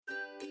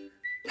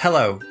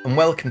Hello and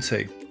welcome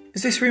to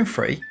Is This Room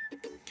Free?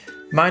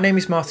 My name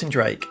is Martin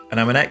Drake and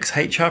I'm an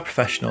ex-HR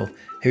professional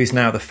who is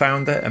now the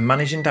founder and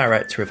managing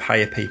director of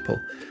Hire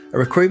People, a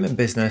recruitment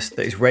business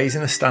that is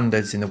raising the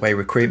standards in the way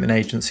recruitment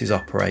agencies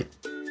operate.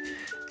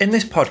 In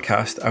this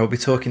podcast, I will be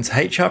talking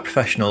to HR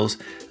professionals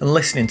and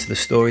listening to the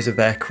stories of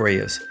their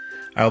careers.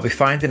 I will be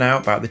finding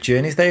out about the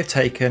journeys they have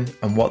taken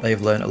and what they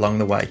have learned along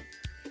the way.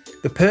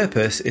 The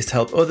purpose is to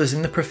help others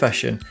in the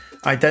profession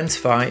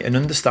identify and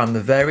understand the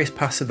various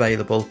paths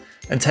available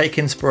and take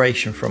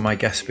inspiration from my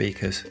guest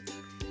speakers.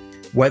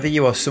 Whether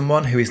you are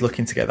someone who is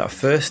looking to get that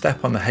first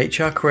step on the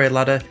HR career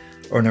ladder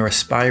or an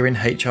aspiring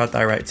HR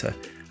director,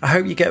 I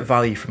hope you get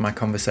value from my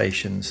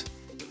conversations.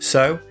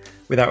 So,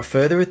 without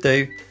further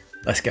ado,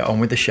 let's get on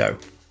with the show.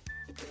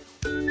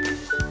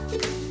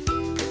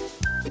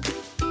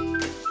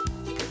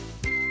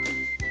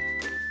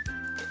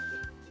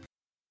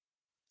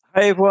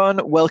 Hey everyone,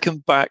 welcome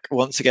back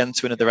once again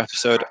to another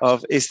episode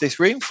of Is This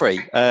Room Free?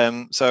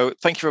 So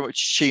thank you very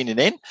much for tuning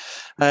in.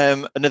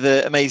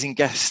 Another amazing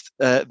guest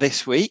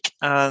this week.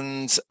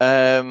 And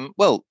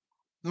well,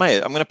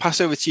 Maya, I'm going to pass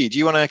over to you. Do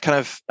you want to kind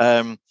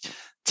of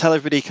tell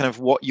everybody kind of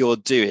what you're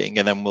doing,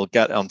 and then we'll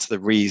get onto the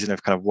reason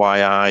of kind of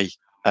why I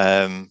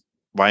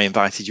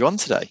invited you on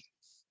today?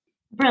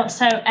 Brilliant.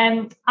 So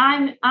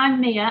I'm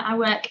Mia. I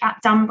work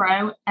at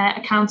Danbro,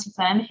 accounting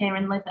firm here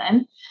in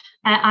Lytham.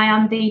 I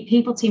am the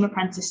people team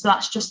apprentice, so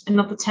that's just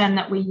another term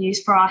that we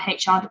use for our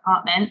HR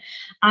department.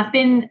 I've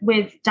been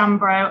with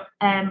Danbro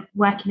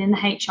working in the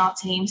HR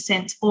team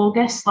since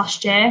August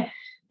last year,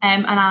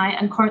 and I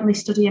am currently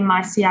studying my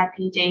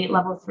CIPD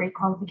level 3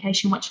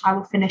 qualification, which I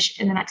will finish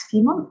in the next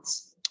few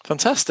months.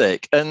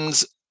 Fantastic.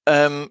 And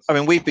I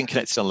mean, we've been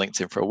connected on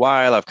LinkedIn for a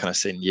while. I've kind of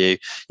seen you're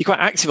quite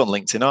active on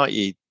LinkedIn, aren't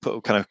you?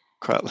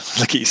 Quite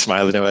look at you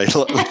smiling away.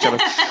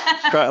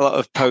 Quite a lot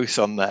of posts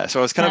on there. So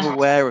I was kind of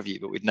aware of you,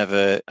 but we'd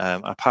never,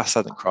 our paths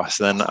hadn't crossed.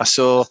 And then I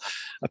saw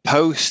a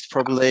post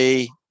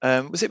probably,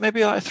 was it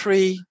maybe like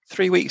three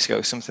weeks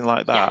ago, something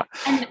like that?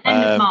 Yeah,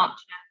 end of March.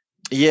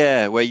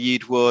 Yeah, where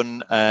you'd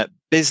won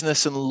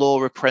Business and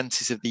Law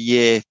Apprentice of the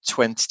Year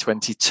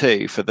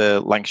 2022 for the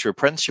Lancashire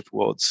Apprenticeship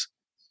Awards.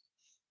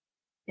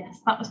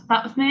 Yes,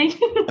 that was me.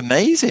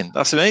 Amazing.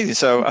 That's amazing.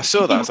 So I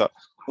saw that. I was like,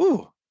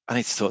 ooh, I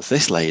need to talk to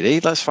this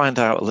lady. Let's find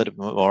out a little bit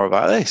more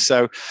about this.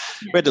 So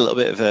we had a little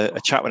bit of a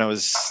chat when I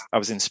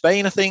was in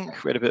Spain, I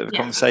think. We had a bit of a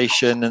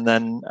conversation, and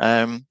then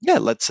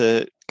led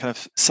to kind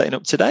of setting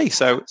up today.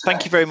 So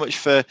thank you very much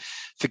for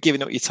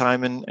giving up your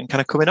time and kind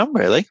of coming on,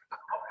 really.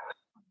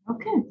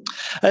 Okay.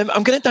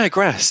 I'm going to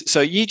digress. So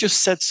you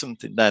just said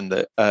something then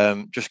that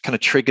just kind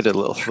of triggered a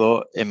little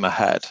thought in my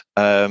head.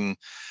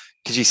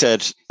 Because you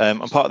said, I'm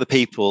part of the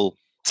people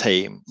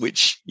team,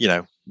 which, you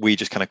know, we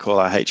just kind of call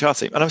our HR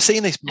team. And I'm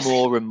seeing this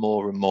more and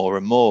more and more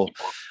and more.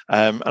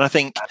 And I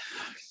think,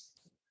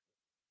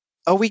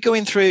 are we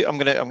going through, I'm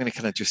going to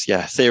kind of just,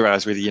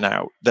 theorize with you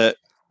now, that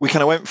we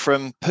kind of went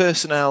from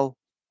personnel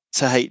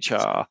to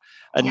HR,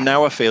 and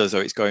now I feel as though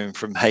it's going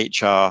from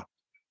HR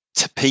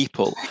to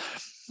people.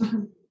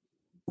 Mm-hmm.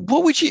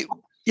 What would you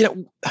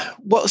know,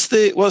 what's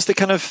the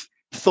kind of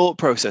thought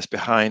process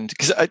behind,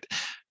 because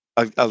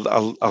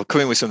I'll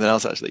come in with something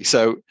else actually.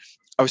 So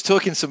I was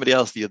talking to somebody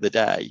else the other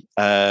day,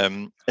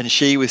 and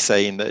she was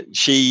saying that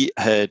she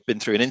had been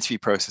through an interview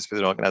process with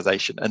an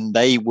organization and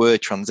they were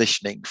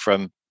transitioning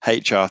from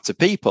HR to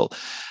people.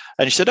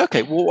 And she said,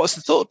 okay, well, what's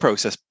the thought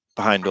process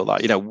behind all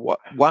that? You know,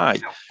 why?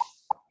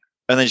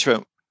 And then she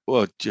went,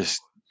 well,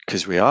 just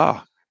because we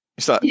are.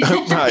 It's like,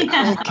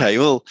 right, okay,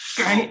 well,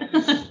 great.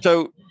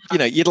 So, you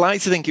know, you'd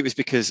like to think it was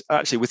because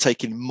actually we're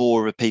taking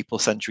more of a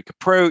people-centric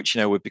approach,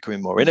 you know, we're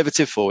becoming more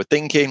innovative,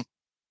 forward-thinking.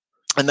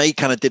 And they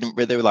kind of didn't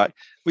really, they were like,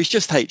 well, it's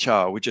just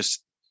HR, we're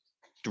just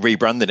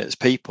rebranding it as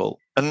people.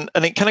 And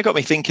it kind of got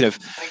me thinking of,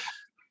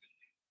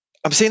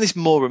 I'm seeing this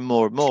more and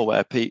more and more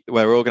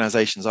where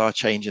organizations are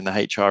changing the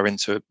HR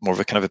into more of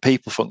a kind of a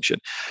people function.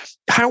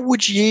 How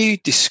would you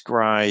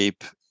describe,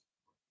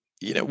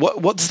 you know,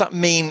 what does that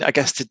mean, I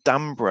guess, to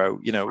Danbro,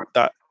 you know,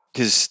 that,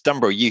 because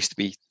Danbro used to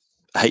be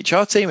a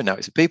HR team and now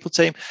it's a people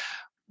team.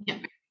 Yeah.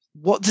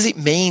 What does it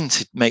mean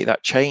to make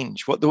that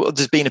change? What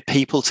does being a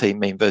people team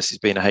mean versus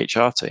being a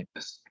HR team?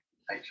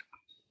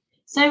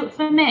 So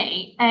for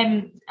me,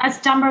 as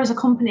Danbro as a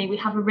company, we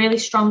have a really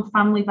strong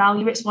family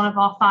value. It's one of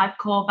our 5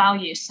 core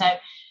values. So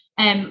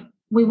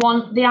we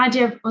want, the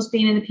idea of us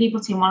being in the people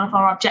team, one of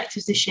our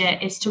objectives this year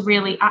is to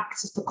really act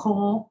as the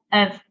core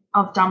of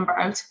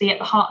Danbro, to be at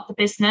the heart of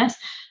the business.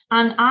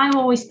 And I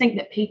always think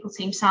that people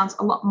team sounds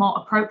a lot more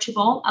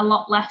approachable, a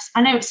lot less.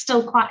 I know it's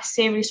still quite a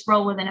serious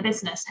role within a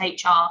business,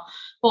 HR.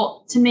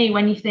 But to me,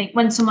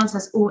 when someone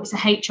says, oh, it's a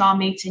HR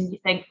meeting, you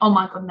think, oh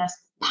my goodness,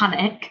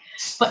 panic.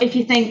 But if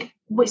you think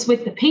it's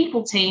with the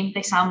people team,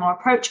 they sound more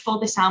approachable,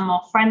 they sound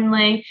more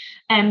friendly,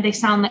 and they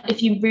sound that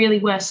if you really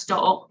were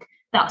stuck,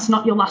 that's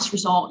not your last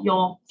resort.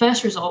 Your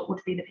first resort would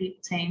be the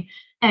people team.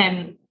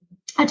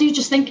 I do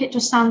just think it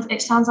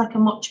sounds like a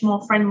much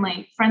more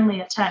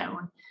friendlier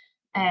tone.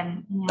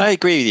 I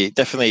agree with you.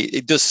 Definitely,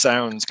 it does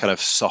sound kind of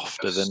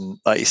softer than,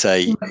 like you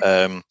say,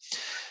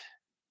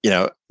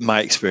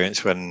 my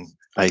experience when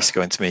I used to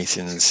go into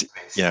meetings,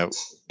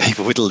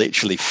 people would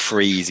literally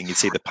freeze and you'd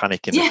see the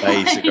panic in the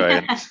face of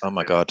going, oh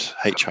my God,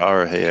 HR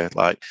are here.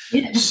 Like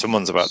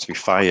someone's about to be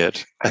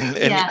fired. And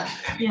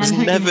it's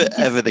never,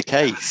 ever the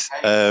case.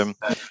 Do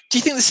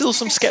you think there's still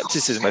some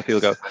skepticism where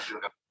people go,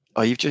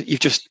 oh, you've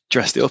just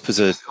dressed it up as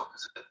a,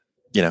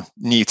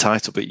 new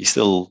title, but you're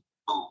still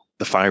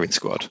the firing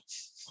squad?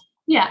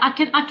 Yeah,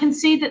 I can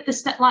see that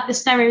the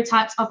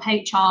stereotypes of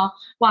HR,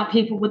 why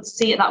people would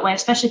see it that way,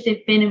 especially if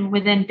they've been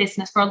within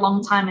business for a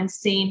long time and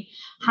seen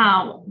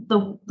how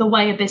the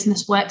way a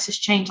business works has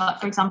changed. Like,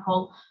 for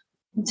example,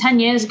 10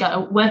 years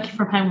ago, working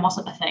from home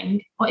wasn't a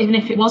thing, or even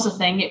if it was a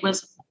thing, it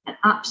was an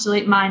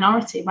absolute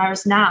minority,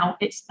 whereas now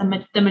it's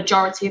the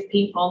majority of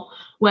people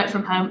work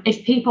from home.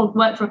 If people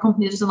work for a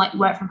company that doesn't like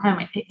work from home,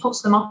 it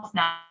puts them off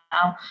now.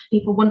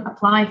 People wouldn't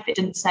apply if it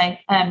didn't say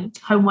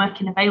home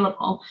working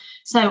available.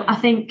 So I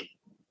think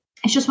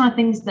it's just one of the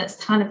things that's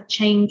kind of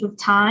changed with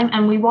time.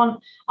 And we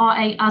want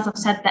as I've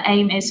said, the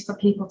aim is for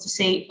people to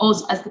see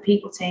us as the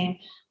people team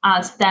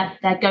as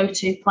their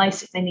go-to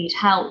place if they need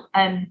help.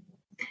 And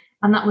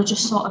that we're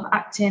just sort of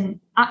acting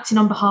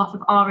on behalf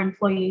of our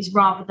employees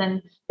rather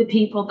than the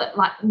people that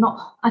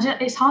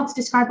it's hard to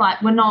describe.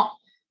 Like, we're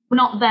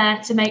not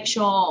there to make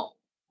sure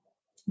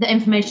that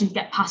information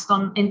get passed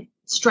on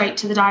straight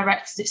to the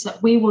directors. It's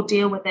that we will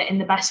deal with it in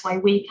the best way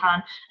we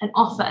can and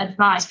offer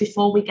advice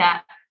before we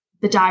get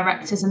the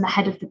directors and the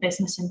head of the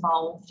business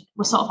involved.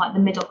 We're sort of like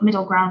the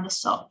middle ground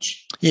as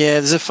such. Yeah,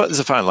 there's a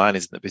fine line,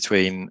 isn't there,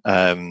 between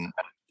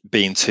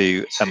being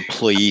too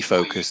employee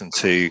focused and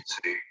too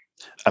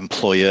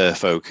employer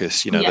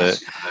focused. The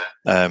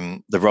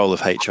role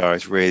of HR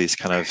is really to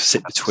kind of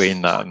sit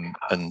between that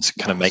and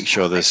kind of make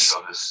sure there's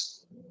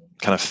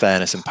kind of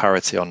fairness and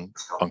parity on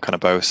kind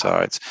of both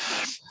sides.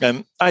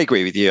 I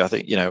agree with you. I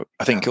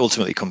think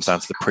ultimately it comes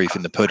down to the proof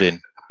in the pudding.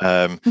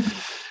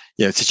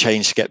 To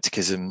change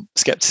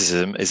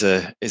skepticism is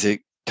a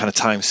kind of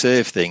time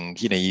served thing.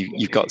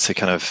 You've got to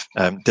kind of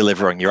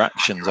deliver on your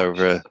actions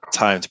over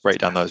time to break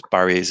down those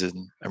barriers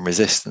and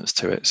resistance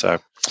to it. So,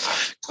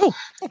 cool.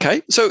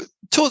 Okay. So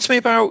talk to me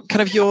about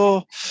kind of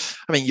you're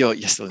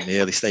still in the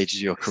early stages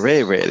of your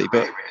career, really,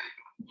 but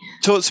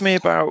talk to me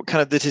about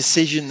kind of the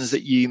decisions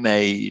that you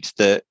made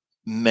that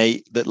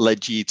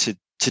led you to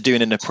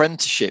doing an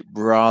apprenticeship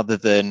rather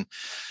than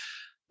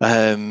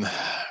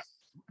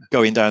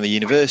going down the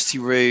university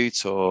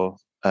route or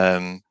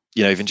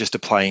even just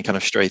applying kind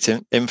of straight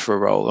in for a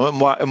role,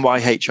 and why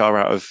HR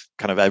out of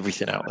kind of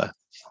everything out there?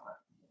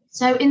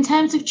 So in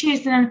terms of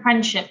choosing an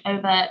apprenticeship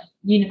over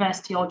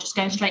university or just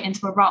going straight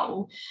into a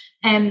role,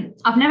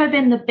 I've never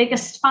been the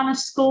biggest fan of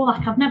school.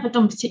 Like, I've never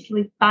done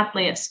particularly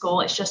badly at school.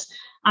 It's just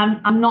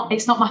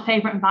it's not my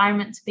favorite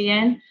environment to be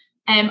in.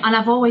 And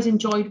I've always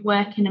enjoyed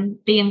working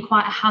and being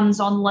quite a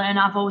hands-on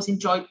learner. I've always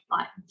enjoyed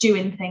like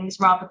doing things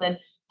rather than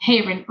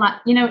hearing, like,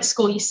 at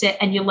school you sit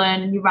and you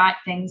learn and you write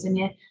things and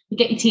you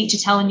get your teacher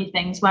telling you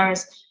things,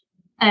 whereas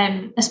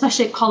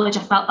especially at college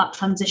I felt that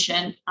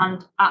transition,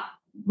 and at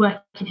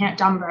working here at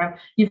Danborough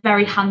you're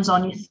very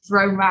hands-on, you're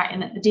thrown right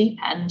in at the deep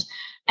end.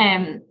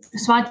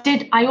 So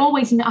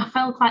I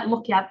felt quite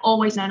lucky. I've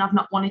always known I've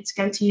not wanted to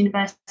go to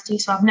university,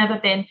 so I've never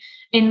been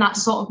in that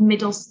sort of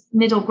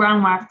middle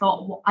ground where I've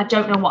thought, well, I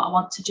don't know what I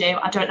want to do,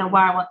 I don't know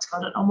where I want to go,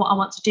 I don't know what I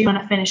want to do when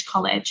I finish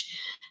college.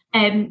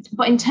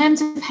 But in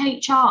terms of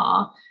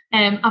HR,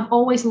 I've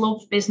always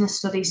loved business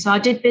studies. So I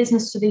did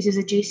business studies as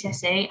a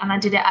GCSE and I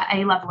did it at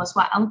A-level as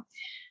well.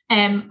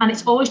 And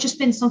it's always just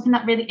been something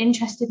that really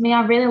interested me.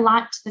 I really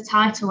liked the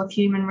title of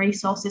human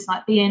resources,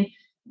 like being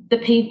the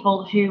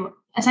people who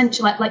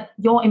essentially like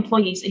your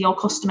employees are your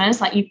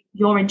customers, like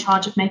you're in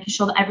charge of making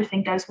sure that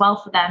everything goes well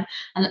for them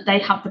and that they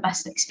have the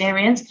best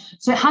experience.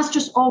 So it has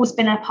just always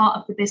been a part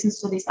of the business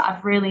studies that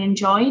I've really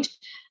enjoyed.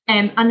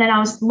 And then I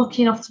was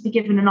lucky enough to be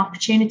given an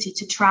opportunity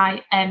to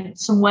try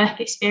some work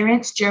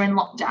experience during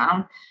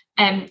lockdown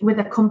with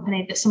a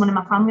company that someone in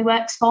my family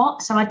works for.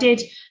 So I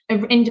did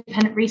an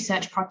independent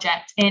research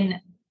project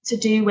to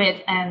do with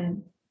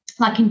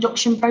like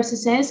induction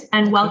processes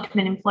and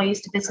welcoming employees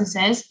to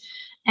businesses.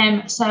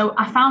 So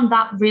I found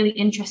that really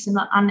interesting,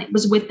 and it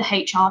was with the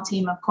HR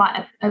team of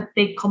quite a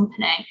big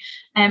company.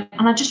 And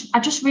I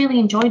just really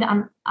enjoyed it,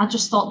 and I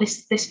just thought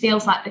this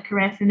feels like the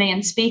career for me.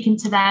 And speaking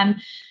to them,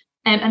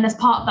 and as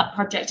part of that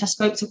project, I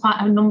spoke to quite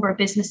a number of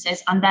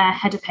businesses and their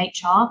head of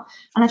HR,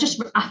 and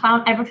I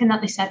found everything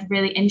that they said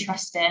really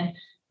interesting.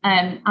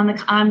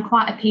 I'm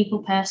quite a people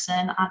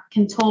person. I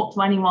can talk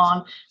to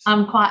anyone.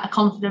 I'm quite a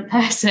confident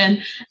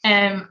person,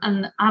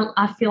 and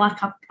I feel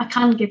like I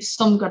can give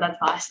some good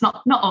advice,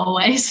 not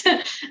always,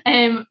 but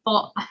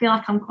I feel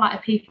like I'm quite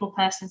a people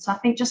person. So I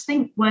think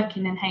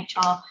working in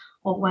HR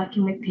or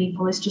working with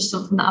people is just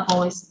something that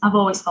I've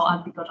always thought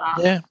I'd be good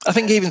at. Yeah, I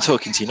think even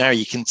talking to you now,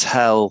 you can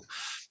tell,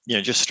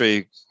 just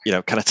through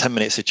kind of 10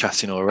 minutes of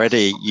chatting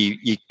already,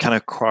 you kind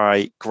of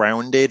quite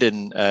grounded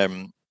and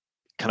kind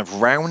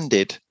of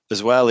rounded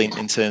as well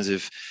in terms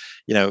of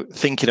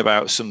thinking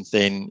about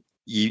something.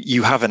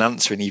 You have an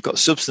answer and you've got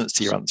substance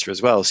to your answer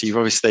as well. So you've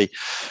obviously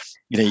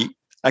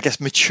I guess,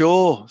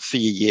 mature for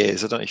your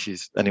years. I don't know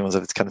if anyone's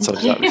ever kind of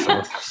told you that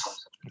before.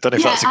 I don't know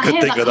if that's a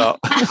good thing or not.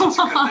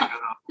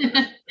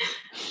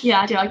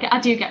 Yeah, I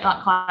do get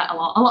that quite a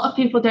lot. A lot of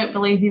people don't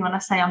believe me when I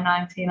say I'm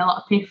 19. A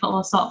lot of people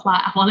are sort of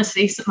like, I want to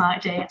see some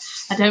idea.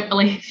 I don't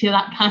believe you,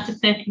 that kind of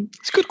thing.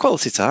 It's a good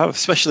quality to have,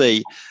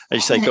 especially, as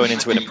you say, going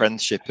into an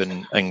apprenticeship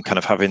and kind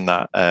of having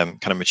that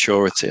kind of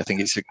maturity. I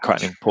think it's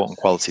quite an important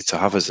quality to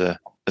have as an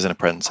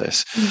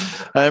apprentice.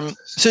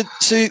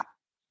 So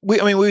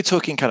we were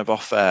talking kind of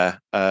off air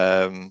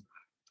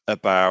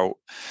about,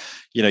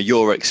 you know,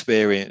 your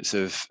experience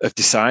of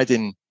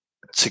deciding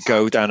to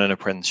go down an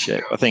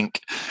apprenticeship. I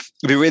think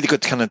it'd be really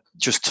good to kind of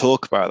just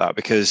talk about that,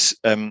 because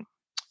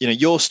you know,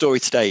 your story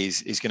today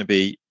is going to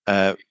be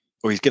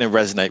or is going to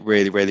resonate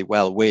really, really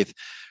well with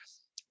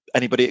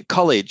anybody at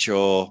college,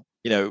 or,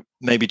 you know,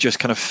 maybe just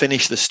kind of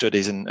finish the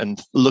studies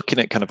and looking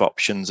at kind of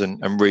options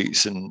and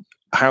routes and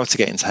how to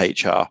get into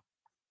HR.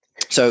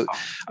 So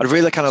I'd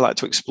really kind of like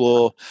to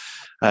explore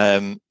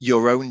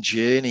your own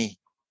journey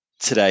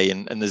today,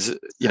 and there's,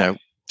 you know,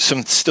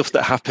 some stuff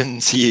that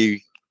happened to you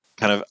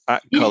kind of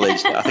at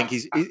college that I think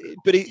is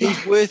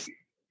worth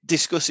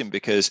discussing,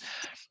 because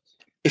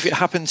if it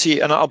happened to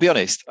you, and I'll be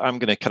honest, I'm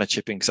going to kind of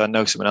chip in because I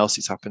know someone else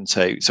it's happened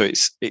to. So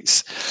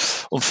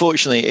it's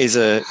unfortunately is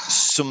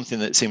something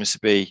that seems to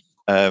be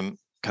kind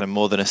of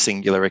more than a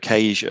singular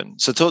occasion.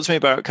 So talk to me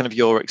about kind of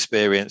your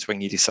experience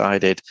when you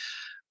decided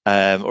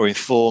or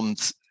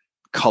informed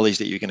college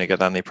that you were going to go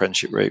down the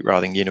apprenticeship route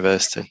rather than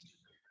university.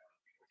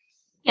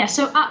 Yeah,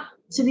 so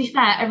to be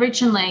fair,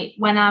 originally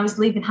when I was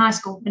leaving high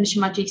school, finishing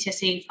my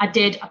GCSEs, I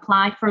did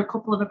apply for a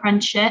couple of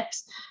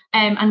apprenticeships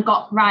and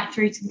got right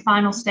through to the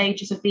final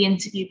stages of the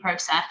interview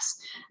process.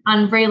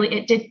 And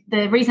really,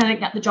 the reason I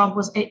didn't get the job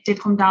was it did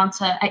come down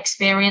to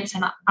experience.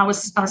 And I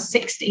was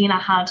 16. I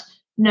had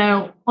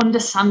no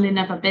understanding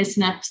of a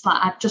business.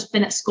 Like, I've just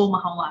been at school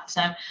my whole life.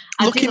 So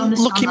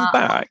looking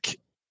back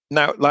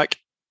now, like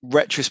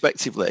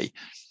retrospectively,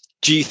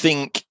 do you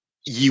think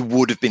you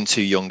would have been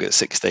too young at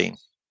 16?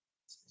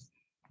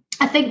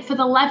 I think for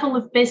the level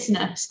of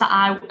business that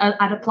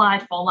I'd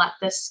applied for, like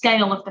the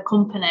scale of the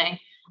company,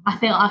 I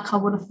feel like I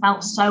would have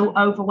felt so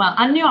overwhelmed.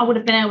 I knew I would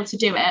have been able to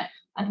do it.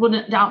 I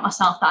wouldn't doubt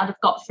myself that I'd have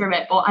got through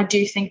it, but I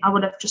do think I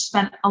would have just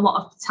spent a lot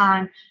of the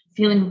time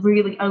feeling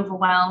really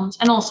overwhelmed.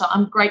 And also,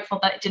 I'm grateful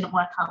that it didn't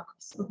work out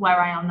because of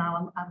where I am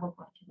now. I love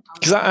working.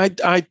 Because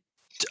I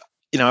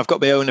you know, I've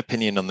got my own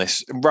opinion on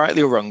this,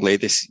 rightly or wrongly.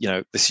 This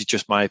is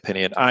just my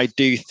opinion. I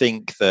do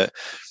think that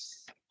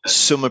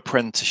some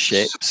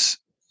apprenticeships,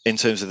 in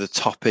terms of the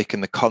topic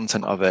and the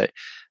content of it,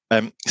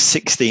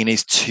 16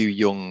 is too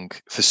young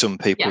for some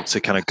people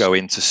to kind of go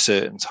into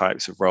certain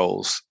types of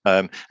roles.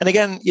 And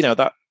again, you know,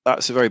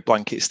 that's a very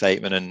blanket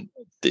statement, and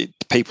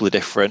people are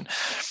different.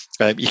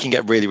 You can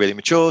get really, really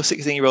mature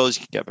 16-year-olds.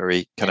 You can get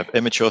very kind of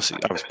immature.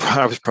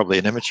 I was probably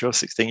an immature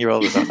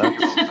 16-year-old. I don't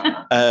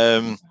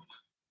know.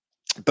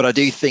 But I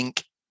do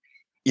think,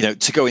 you know,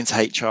 to go into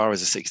HR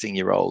as a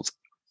 16-year-old,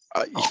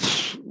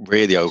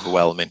 really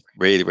overwhelming,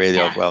 really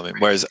overwhelming.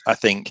 Whereas I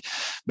think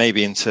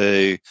maybe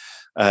into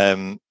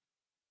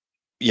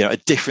you know, a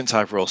different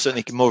type of role,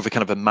 certainly more of a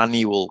kind of a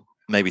manual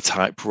maybe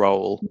type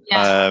role,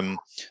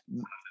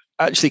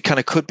 actually kind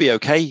of could be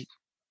okay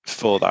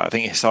for that. I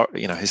think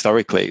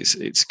historically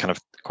it's kind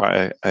of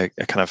quite a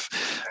kind of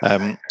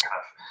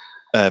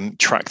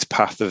tracked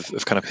path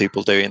of kind of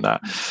people doing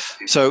that.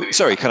 So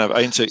sorry,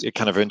 I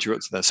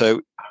interrupted there.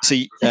 So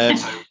you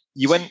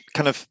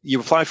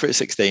applied for it at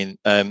 16,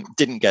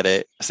 didn't get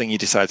it. I think you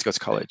decided to go to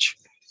college.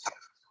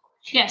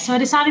 Yeah, so I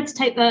decided to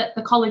take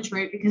the college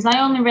route because I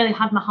only really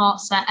had my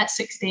heart set at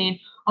 16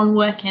 on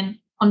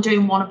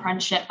doing one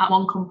apprenticeship at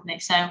one company.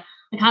 So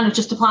I kind of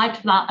just applied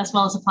for that as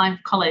well as applying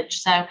for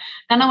college. So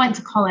then I went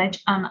to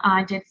college and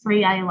I did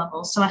 3 A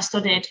levels. So I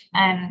studied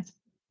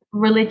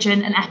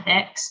religion and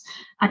ethics.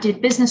 I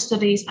did business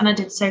studies and I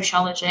did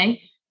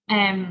sociology.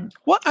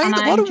 What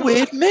a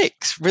weird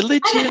mix.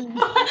 Religion.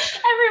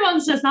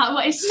 Everyone says that,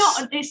 but it's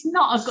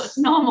not a good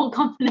normal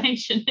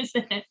combination, is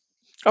it?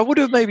 I would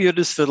have maybe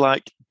understood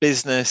like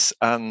business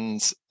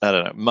and, I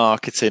don't know,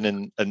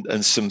 marketing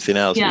and something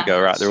else. Yeah. We go,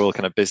 right, they're all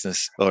kind of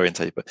business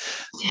orientated, but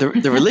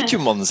the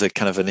religion ones are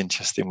kind of an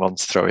interesting one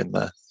to throw in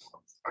there.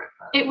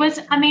 It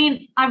was,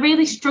 I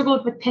really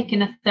struggled with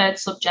picking a third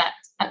subject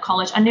at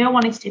college. I knew I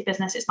wanted to do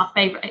business. It's my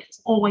favourite. It's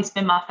always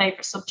been my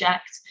favourite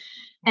subject.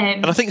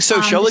 And I think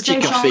sociology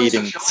can feed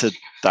into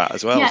that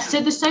as well. Yeah,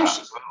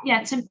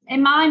 so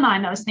in my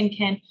mind, I was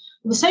thinking,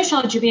 the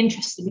sociology would be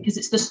interesting because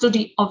it's the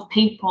study of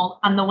people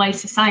and the way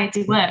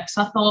society works.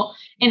 So I thought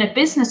in a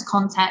business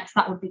context,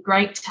 that would be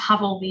great to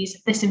have all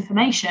this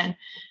information.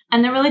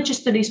 And the religious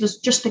studies was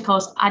just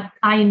because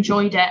I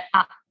enjoyed it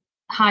at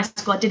high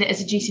school. I did it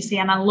as a GCSE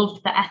and I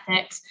loved the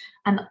ethics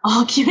and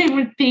arguing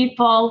with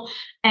people.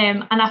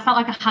 And I felt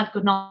like I had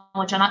good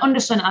knowledge and I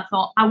understood it. I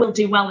thought I will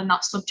do well in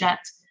that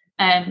subject.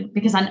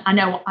 Because I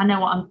know what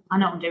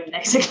I'm doing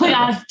basically.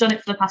 I've done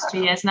it for the past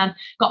 2 years and then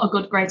got a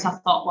good grade. So I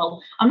thought,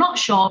 well, I'm not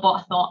sure, but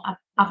I thought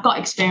I've got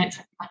experience.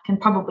 I can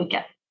probably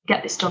get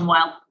this done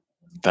well.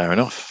 Fair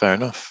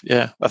enough.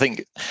 Yeah, I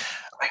think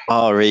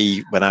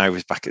RE when I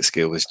was back at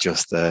school was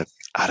just I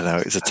don't know,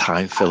 it was a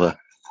time filler.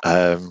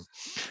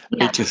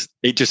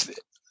 It just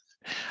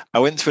I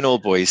went to an all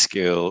boys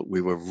school.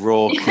 We were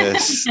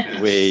raucous.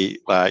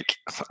 I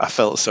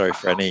felt sorry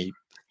for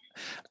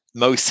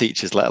most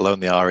teachers, let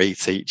alone the RE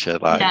teacher.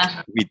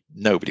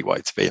 Nobody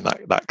wanted to be in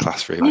that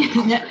classroom.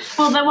 Yeah.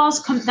 Well, there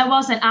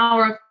was an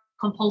hour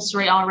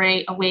compulsory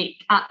RE a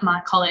week at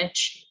my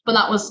college, but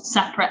that was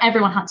separate.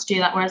 Everyone had to do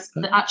that, whereas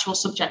the actual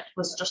subject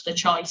was just a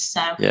choice.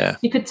 So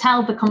you could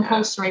tell the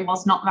compulsory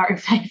was not very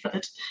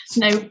favoured.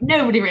 No,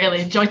 nobody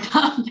really enjoyed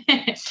that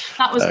bit.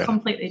 That was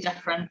completely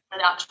different than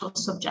the actual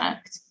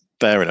subject.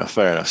 Fair enough.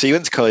 So you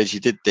went to college,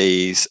 you did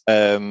these,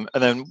 and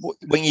then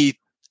when you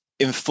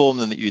informed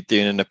them that you were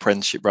doing an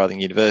apprenticeship rather than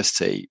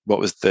university, what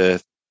was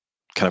the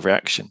kind of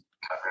reaction?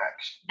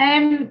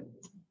 I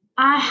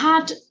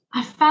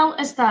felt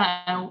as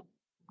though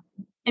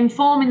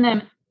informing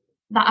them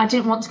that I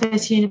didn't want to go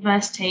to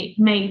university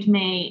made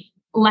me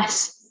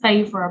less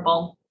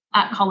favourable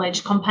at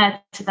college compared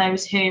to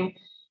those who,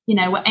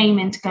 were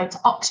aiming to go to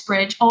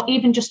Oxbridge or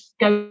even just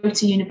go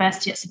to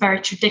university. It's a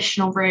very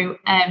traditional route.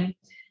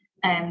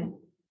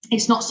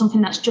 It's not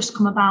something that's just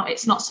come about.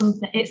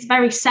 It's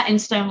very set in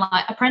stone.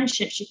 Like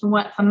apprenticeships, you can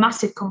work for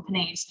massive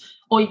companies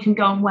or you can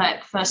go and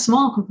work for a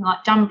small company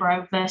like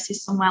Danborough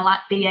versus somewhere like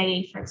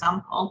BAE, for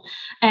example.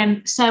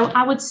 So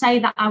I would say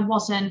that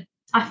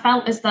I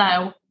felt as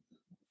though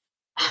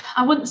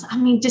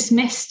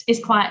dismissed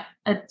is quite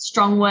a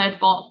strong word,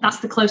 but that's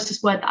the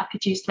closest word that I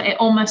could use to it. It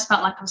almost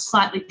felt like I was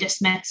slightly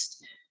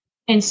dismissed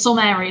in some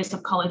areas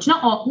of college,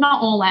 not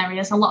all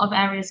areas. A lot of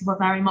areas were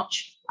very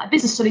much, like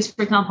business studies,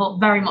 for example,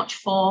 very much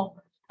for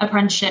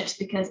apprenticeships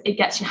because it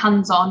gets your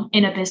hands on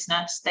in a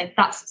business.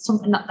 That's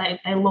something that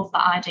they love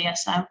that idea.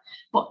 So,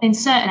 but in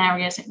certain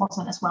areas, it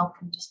wasn't as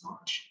welcomed as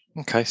much.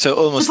 Okay, so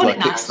almost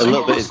like it's a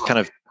little bit of kind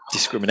of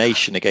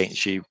discrimination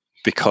against you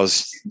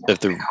because of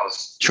the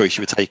choice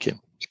you were taking.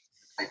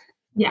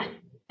 Yeah,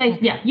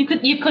 you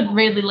could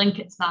really link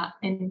it to that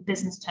in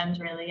business terms,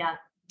 really.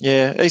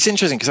 Yeah, it's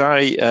interesting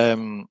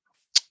because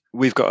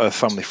we've got a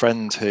family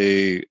friend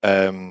who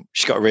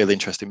she's got a real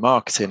interest in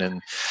marketing,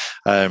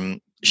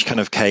 and she kind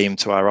of came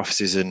to our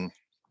offices and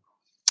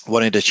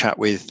wanted to chat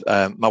with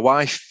my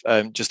wife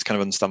just to kind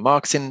of understand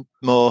marketing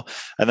more.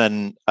 And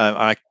then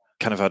I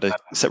kind of had a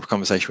separate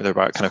conversation with her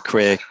about kind of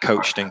career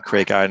coaching and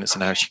career guidance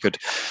and how she could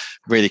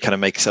really kind of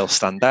make herself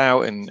stand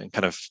out and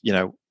kind of,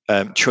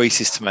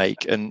 choices to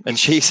make. And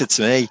she said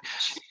to me,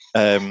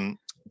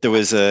 there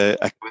was a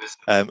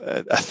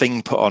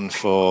thing put on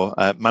for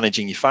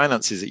managing your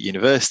finances at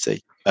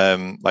university,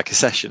 like a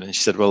session. And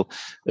she said, well,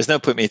 there's no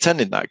point me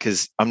attending that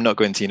because I'm not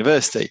going to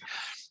university.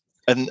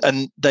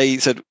 And they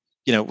said,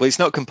 well, it's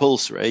not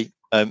compulsory,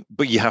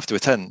 but you have to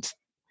attend.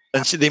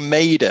 And so they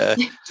made her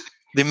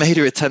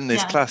attend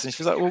this class. And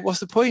she was like, well,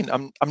 what's the point?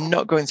 I'm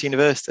not going to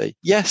university.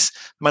 Yes,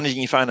 managing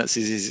your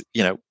finances is,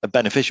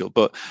 beneficial,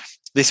 but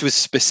this was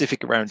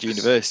specific around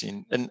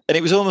university. And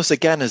it was almost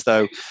again as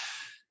though,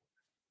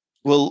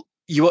 well,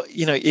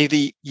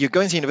 either you're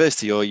going to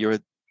university or you're a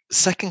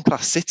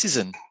second-class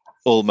citizen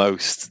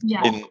almost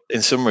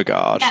in some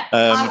regard.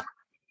 Yeah,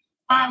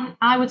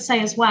 I would say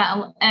as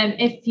well,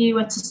 if you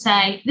were to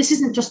say, this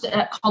isn't just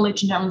at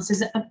college in general, this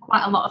is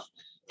quite a lot of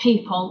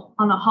people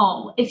on a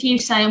whole. If you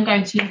say I'm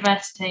going to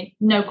university,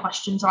 no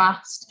questions are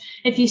asked.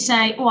 If you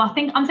say,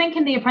 I'm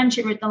thinking the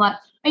apprenticeship route, they're like,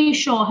 are you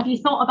sure? Have you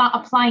thought about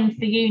applying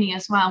for uni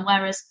as well?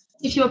 Whereas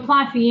if you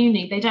apply for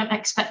uni, they don't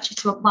expect you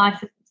to apply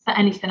for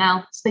anything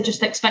else. They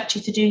just expect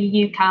you to do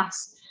your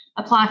UCAS,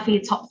 apply for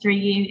your top 3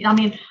 uni. I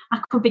mean, I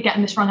could be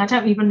getting this wrong. I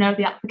don't even know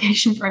the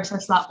application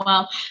process that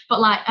well, but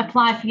like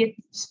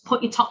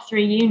put your top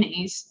 3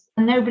 unis,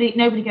 and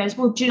nobody goes,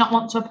 well, do you not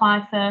want to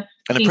apply for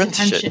these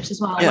apprenticeships as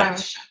well? Yeah.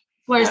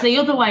 Whereas the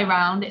other way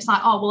around, it's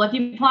like, oh, well, have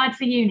you applied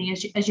for uni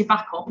as your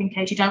backup in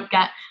case you don't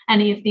get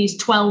any of these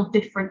 12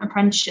 different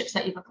apprenticeships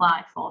that you've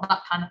applied for,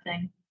 that kind of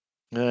thing.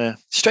 Yeah,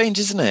 strange,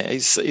 isn't it?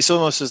 It's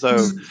almost as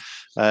though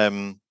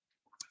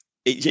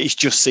it's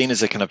just seen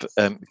as a kind of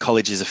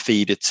college as a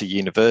feeder to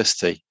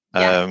university,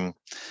 and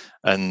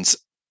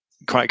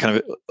quite kind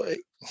of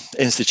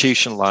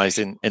institutionalized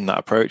in that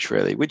approach,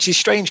 really, which is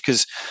strange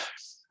because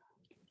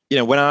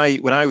when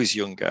I was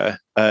younger,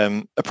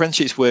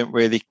 apprenticeships weren't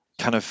really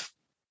kind of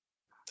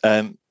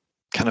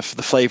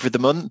the flavour of the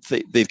month.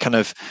 They've kind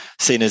of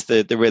seen as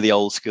the really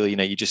old school. You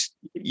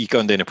go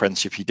and do an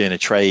apprenticeship, you're doing a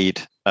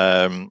trade,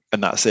 and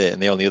that's it.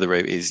 And the only other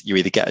route is you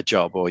either get a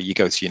job or you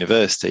go to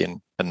university.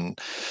 And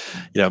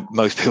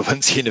most people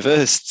went to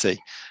university.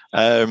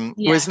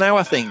 Whereas now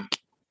I think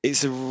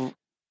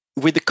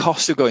with the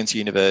cost of going to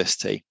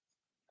university,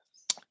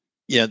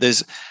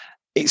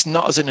 it's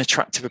not as an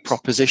attractive a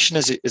proposition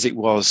as it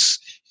was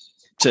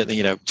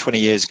certainly 20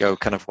 years ago,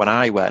 kind of when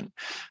I went.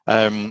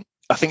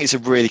 I think it's a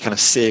really kind of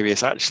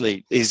serious,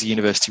 actually, is the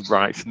university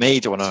right for me?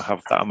 Do I want to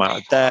have that amount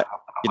of debt?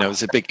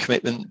 There's a big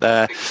commitment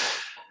there.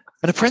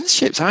 And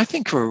apprenticeships, I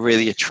think, are a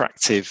really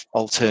attractive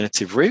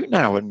alternative route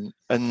now.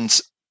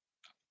 And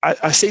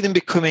I see them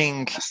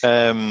becoming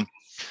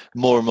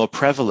more and more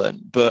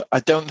prevalent, but I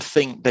don't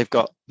think they've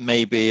got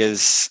maybe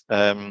as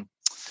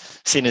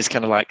seen as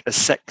kind of like as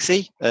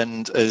sexy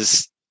and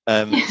as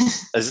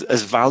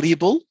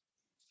valuable,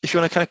 if you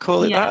want to kind of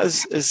call it that,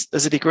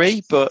 as a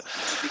degree. But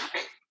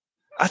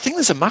I think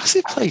there's a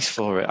massive place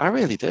for it. I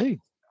really do.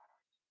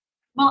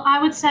 Well,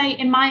 I would say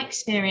in my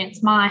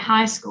experience, my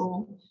high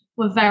school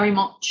were very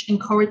much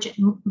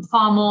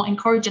far more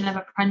encouraging of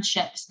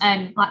apprenticeships.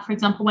 Like, for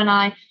example, when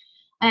I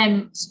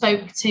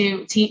spoke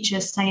to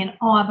teachers saying,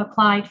 "Oh, I've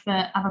applied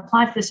for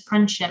this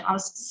apprenticeship." I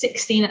was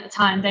 16 at the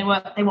time. They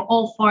were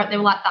all for it. They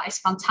were like, "That is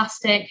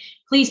fantastic.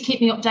 Please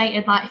keep me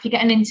updated. Like, if you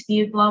get an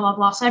interview, blah blah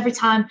blah." So every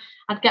time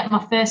I'd get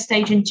my first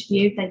stage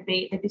interview, they'd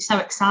be so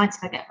excited.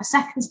 I get my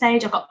second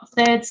stage, I got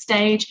the third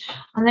stage,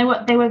 and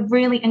they were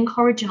really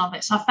encouraging of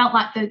it. So I felt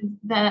like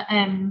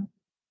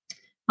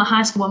my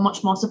high school were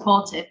much more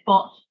supportive.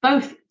 But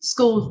both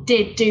schools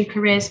did do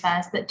careers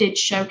fairs that did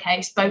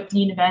showcase both the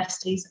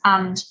universities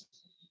and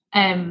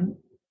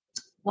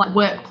like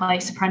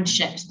workplace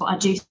apprenticeships. But I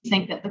do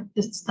think that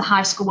the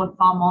high school were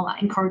far more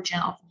like encouraging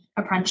of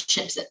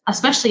apprenticeships,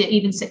 especially at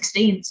even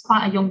 16. It's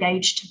quite a young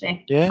age to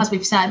be, as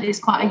we've said, it's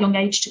quite a young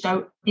age to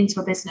go into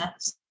a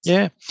business.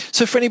 Yeah.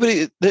 So for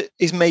anybody that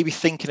is maybe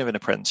thinking of an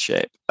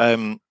apprenticeship,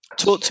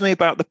 talk to me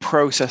about the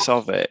process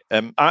of it.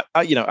 I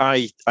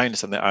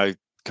understand that I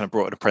kind of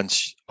brought an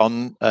apprentice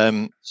on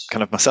kind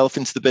of myself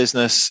into the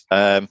business.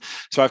 So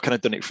I've kind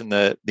of done it from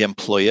the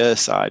employer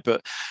side,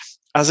 but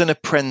as an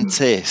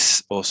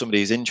apprentice or somebody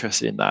who's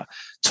interested in that,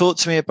 talk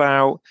to me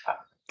about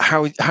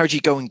how do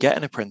you go and get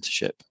an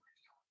apprenticeship?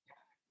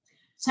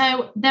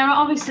 So there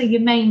are obviously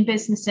your main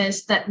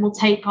businesses that will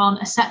take on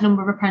a set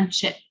number of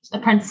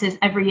apprentices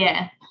every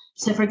year.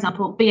 So, for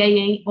example,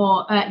 BAE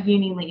or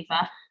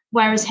Unilever.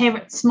 Whereas here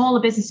at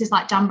smaller businesses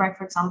like Danborough,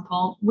 for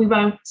example, we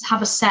won't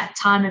have a set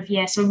time of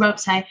year. So we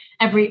won't say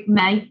every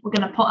May we're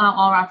going to put out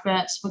our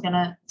adverts, we're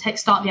going to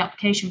start the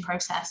application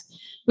process.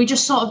 We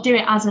just sort of do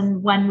it as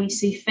and when we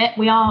see fit.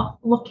 We are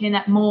looking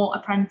at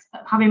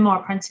having more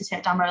apprentices here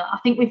at Danborough. I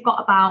think we've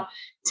got about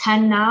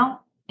 10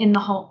 now in the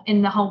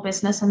whole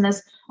business, and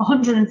there's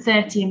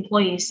 130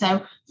 employees.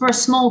 So for a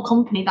small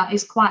company, that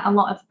is quite a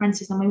lot of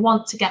apprentices, and we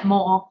want to get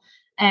more,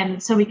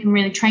 so we can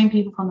really train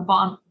people from the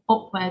bottom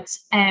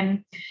upwards.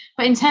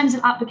 But in terms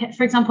of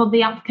for example,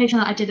 the application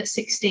that I did at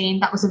 16,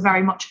 that was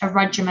very much a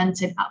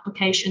regimented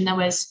application. There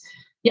was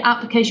your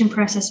application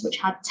process, which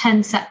had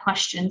 10 set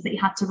questions that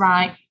you had to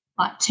write,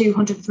 like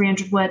 200,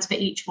 300 words for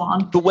each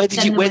one. But where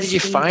did you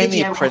find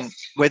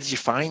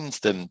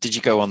them? Did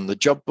you go on the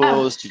job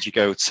boards? Did you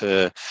go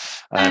to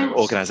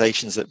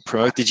organisations that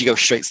promote? Did you go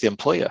straight to the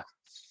employer?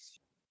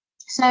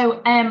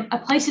 So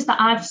places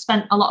that I've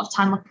spent a lot of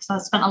time, because I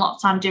spent a lot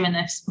of time doing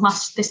this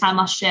time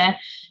last year,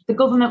 the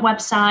government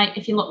website,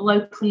 if you look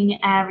locally in your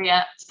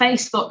area,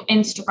 Facebook,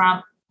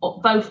 Instagram, or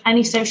both,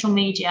 any social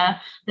media,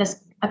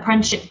 there's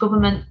apprenticeship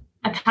government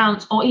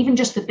accounts, or even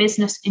just the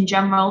business in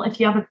general. If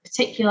you have a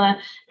particular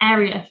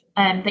area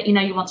that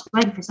you want to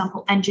work in, for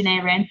example,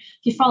 engineering,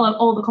 if you follow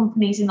all the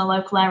companies in the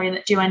local area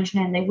that do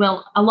engineering,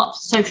 a lot of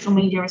social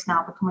media is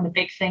now becoming a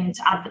big thing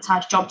to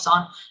advertise jobs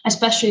on,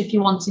 especially if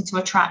you're wanting to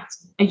attract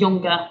a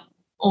younger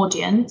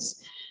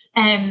audience.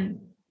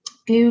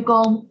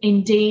 Google,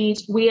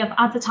 Indeed, we have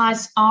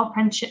advertised our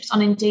apprenticeships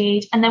on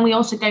Indeed, and then we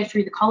also go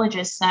through the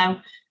colleges. So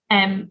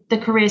the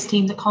careers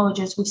teams at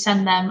colleges, we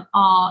send them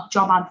our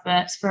job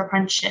adverts for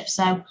apprenticeships.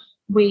 So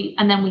we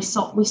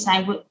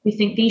say we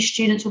think these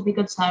students will be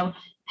good. So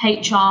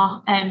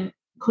HR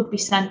could be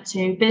sent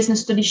to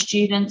business studies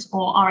students,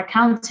 or our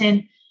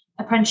accounting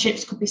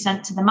apprenticeships could be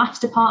sent to the maths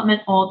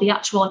department or the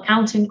actual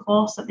accounting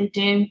course that they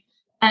do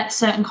at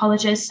certain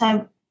colleges.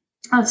 So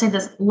I would say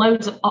there's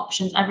loads of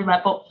options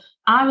everywhere, but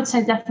I would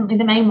say definitely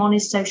the main one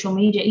is social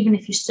media. Even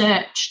if you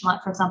search,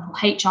 like, for example,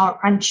 HR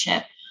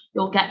apprenticeship,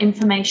 you'll get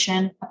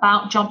information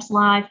about jobs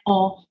live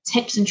or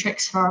tips and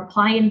tricks for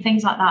applying,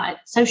 things like that.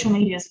 Social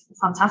media is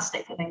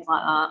fantastic for things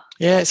like that.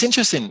 Yeah, it's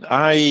interesting.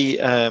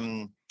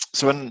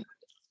 So when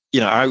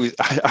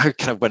I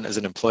kind of went as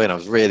an employee, and I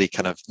was really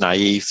kind of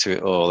naive to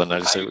it all, and I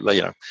just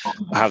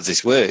how does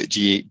this work?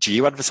 Do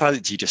you advertise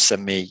it? Do you just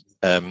send me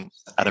an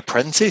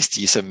apprentice?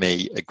 Do you send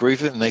me a group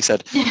of it? And they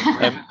said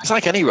it's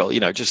like any role,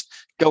 just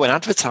go and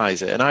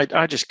advertise it. And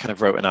I just kind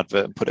of wrote an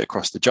advert and put it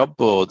across the job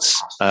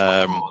boards,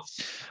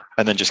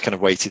 and then just kind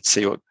of waited to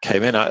see what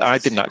came in. I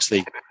didn't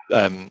actually.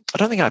 I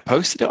don't think I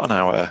posted it on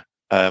our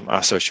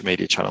social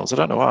media channels. I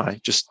don't know why.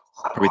 Just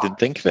probably didn't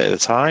think of it at the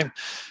time.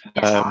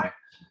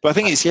 But I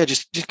think it's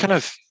just kind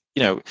of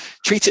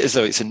treat it as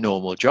though it's a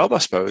normal job, I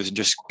suppose, and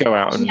just go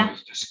out and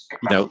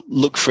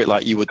look for it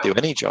like you would do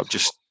any job,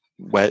 just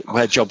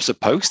where jobs are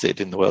posted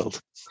in the world.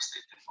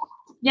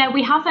 Yeah,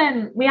 we have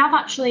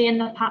actually in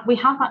the past, we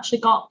have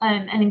actually got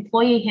an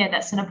employee here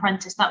that's an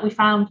apprentice that we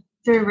found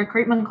through a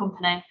recruitment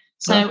company.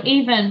 So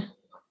it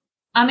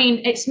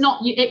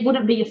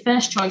wouldn't be your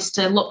first choice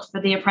to look for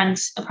the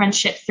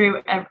apprenticeship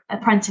through a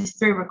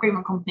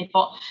recruitment company,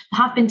 but there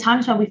have been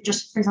times where we've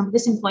just, for example,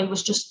 this employee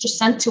was just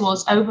sent to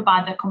us over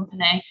by the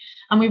company,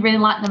 and we really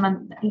like them,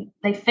 and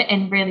they fit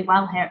in really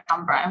well here at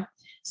Danborough.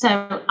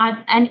 So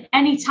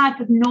any type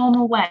of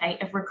normal way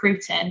of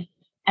recruiting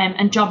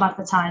and job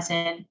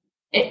advertising,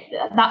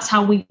 that's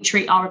how we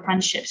treat our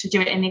apprenticeships. We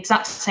do it in the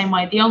exact same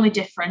way. The only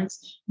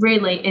difference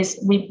really is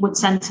we would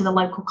send to the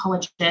local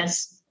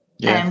colleges,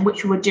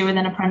 which we would do with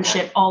an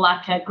apprenticeship or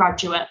like a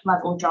graduate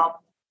level job.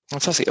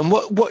 Fantastic. And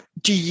what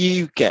do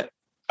you get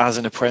as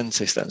an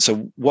apprentice then?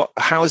 So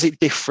how is it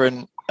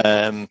different?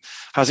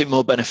 How's it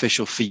more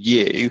beneficial for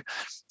you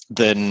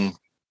than,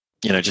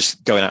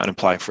 just going out and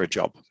applying for a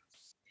job?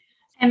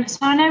 So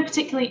I know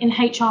particularly in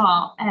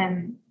HR,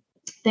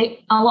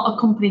 a lot of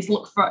companies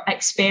look for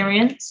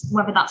experience,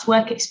 whether that's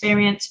work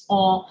experience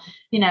or,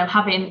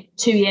 having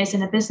 2 years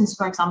in a business,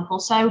 for example.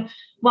 So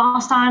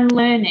whilst I'm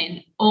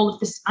learning all of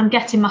this, I'm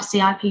getting my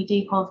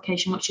CIPD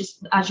qualification, which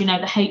is, as you know,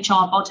 the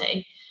HR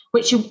body,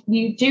 which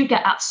you do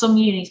get at some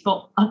unis,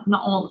 but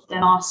not all of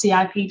them are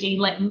CIPD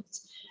linked.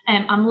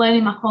 I'm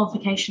learning my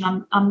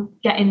qualification. I'm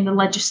getting the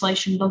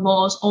legislation, the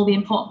laws, all the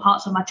important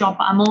parts of my job,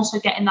 but I'm also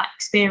getting that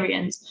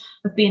experience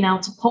of being able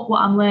to put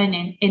what I'm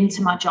learning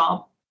into my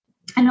job,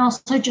 and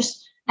also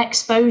just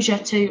exposure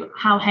to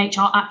how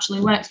HR actually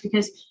works,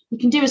 because you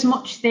can do as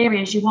much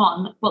theory as you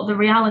want, but the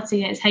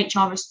reality is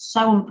HR is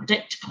so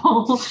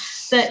unpredictable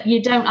that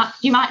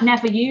you might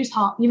never use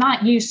you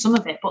might use some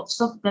of it, but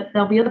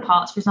there'll be other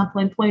parts, for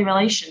example, employee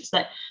relations,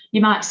 that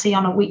you might see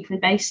on a weekly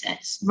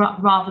basis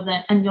rather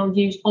than, and you'll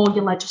use all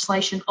your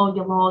legislation, all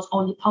your laws,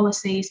 all your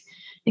policies,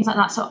 things like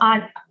that. So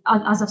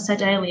as I've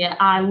said earlier,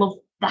 I love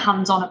the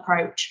hands-on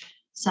approach.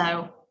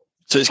 So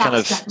it's kind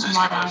of definitely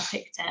why I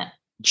picked it.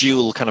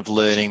 Dual kind of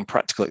learning,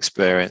 practical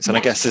experience, and I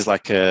guess there's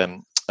like a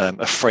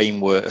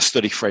framework, a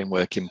study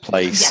framework in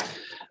place.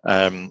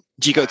 Do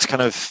you go to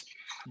college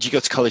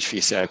for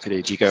your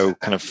CIPD? Do you go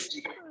kind of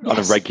on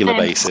a regular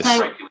basis?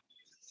 So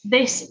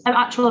this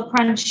actual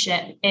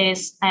apprenticeship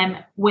is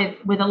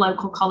with a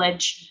local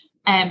college.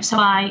 So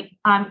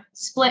I'm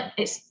split.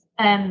 It's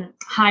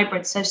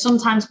hybrid. So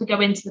sometimes we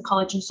go into the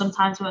college and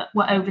sometimes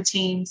we're over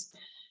Teams.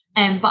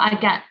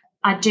 But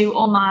I do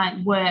all my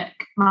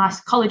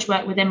college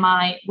work within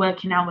my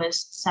working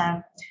hours.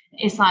 So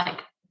it's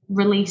like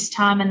release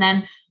time. And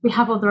then we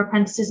have other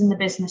apprentices in the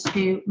business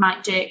who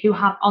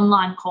have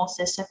online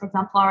courses. So for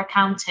example, our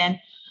accounting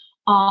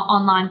are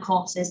online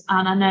courses.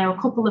 And I know a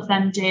couple of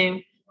them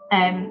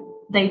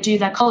they do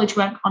their college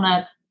work on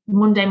a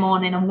Monday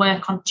morning and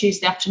work on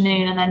Tuesday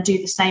afternoon, and then do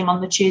the same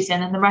on the Tuesday.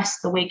 And then the rest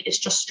of the week is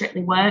just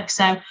strictly work.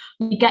 So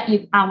you get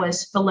your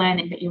hours for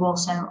learning, but you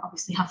also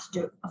obviously have to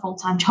do a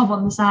full-time job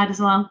on the side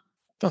as well.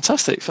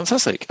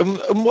 Fantastic. And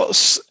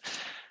what's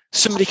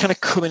somebody kind of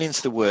coming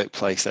into the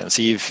workplace then?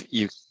 So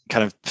you've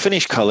kind of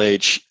finished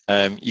college,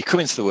 you come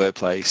into the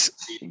workplace.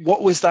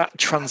 What was that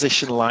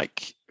transition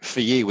like for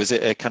you? Was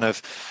it a kind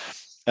of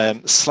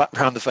slap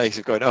around the face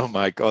of going, oh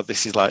my God,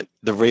 this is like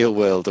the real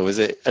world, or was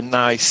it a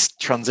nice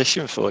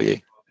transition for you?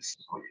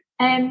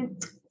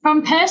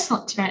 From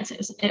personal experience,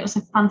 it was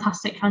a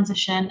fantastic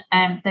transition.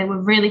 They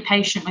were really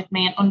patient with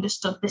me and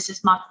understood this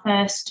is my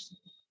first.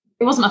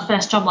 It wasn't my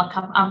first job. Like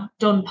I've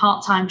done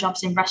part-time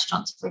jobs in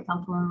restaurants, for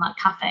example, and like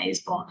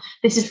cafes, but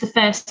this is the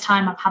first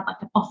time I've had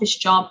like an office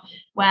job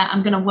where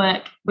I'm going to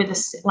work with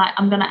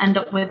I'm going to end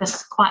up with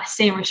quite a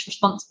serious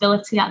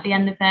responsibility at the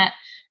end of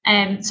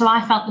it. So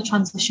I felt the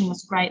transition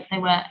was great. They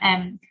were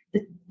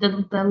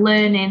the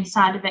learning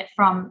side of it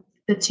from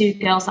the two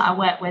girls that I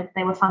worked with.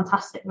 They were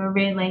fantastic. They were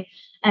really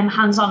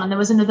hands-on. And there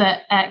was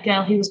another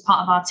girl who was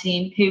part of our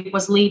team who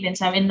was leaving.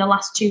 So in the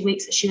last 2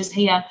 weeks that she was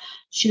here,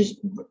 she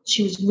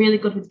was really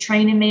good with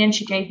training me, and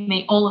she gave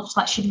me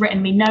she'd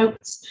written me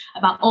notes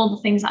about all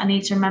the things that I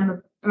need to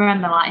remember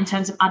like in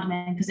terms of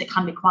admin, because it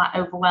can be quite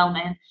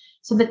overwhelming.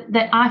 So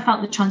that I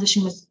felt the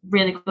transition was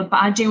really good,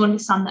 but I do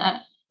understand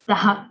that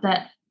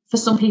for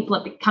some people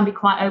it can be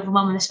quite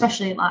overwhelming,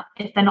 especially like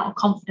if they're not a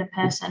confident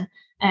person.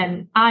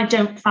 I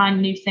don't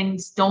find new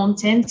things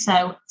daunting.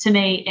 So to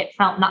me, it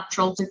felt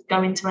natural to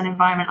go into an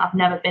environment I've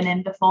never been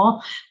in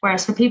before.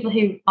 Whereas for people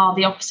who are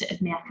the opposite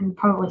of me, I can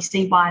probably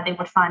see why they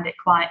would find it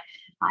quite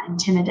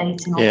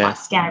intimidating or quite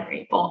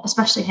scary. But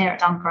especially here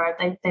at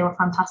Danborough, they were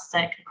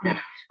fantastic.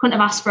 Couldn't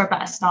have asked for a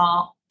better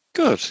start.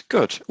 Good.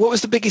 What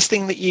was the biggest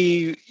thing that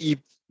you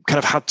kind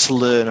of had to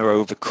learn or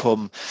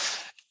overcome,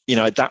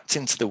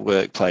 adapting to the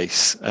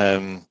workplace?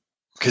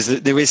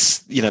 Because there is,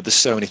 there's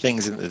so many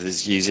things, isn't there?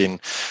 There's you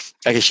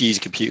use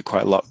your computer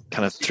quite a lot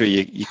kind of through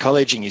your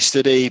college and your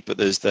study, but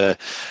there's the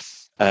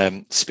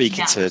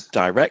speaking to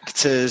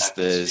directors,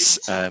 there's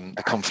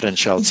the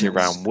confidentiality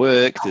around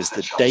work, there's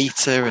the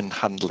data and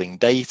handling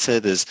data.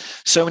 There's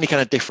so many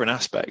kind of different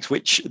aspects,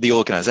 which the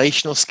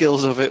organizational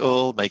skills of it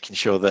all, making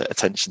sure that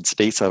attention to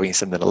detail when you're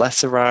sending a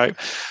letter out.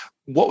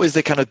 What was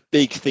the kind of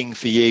big thing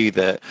for you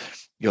that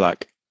you're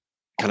like,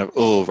 kind of,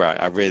 oh, right,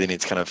 I really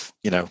need to kind of,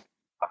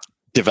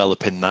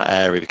 develop in that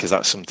area, because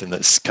that's something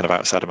that's kind of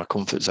outside of my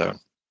comfort zone?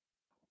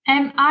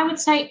 I would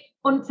say,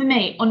 for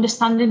me,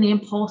 understanding the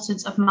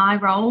importance of my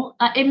role.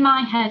 In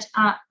my head,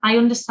 I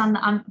understand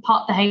that I'm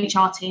part of the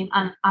HR team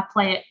and I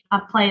play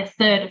a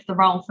third of the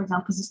role, for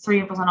example, because there's 3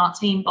 of us on our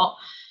team. But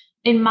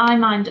in my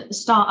mind at the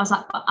start, I was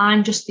like, but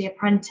I'm just the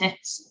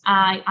apprentice.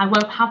 I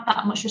won't have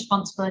that much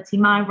responsibility.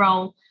 My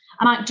role,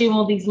 I might do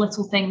all these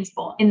little things,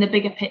 but in the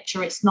bigger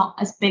picture, it's not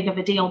as big of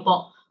a deal.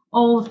 But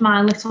all of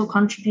my little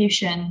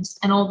contributions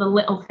and all the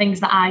little things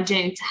that I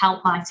do to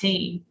help my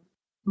team,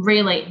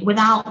 really,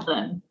 without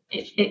them,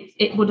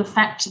 it would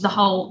affect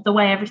the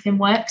way everything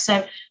works.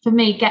 So for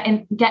me,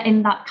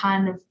 getting that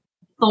kind of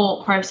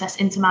thought process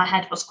into my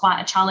head was quite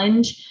a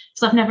challenge,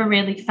 because I've never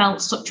really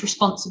felt such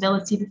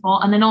responsibility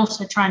before. And then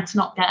also trying to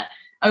not get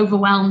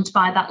overwhelmed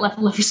by that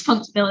level of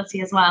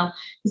responsibility as well,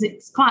 because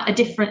it's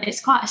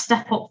quite a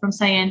step up from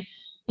saying,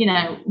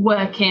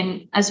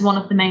 working as one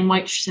of the main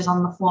waitresses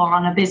on the floor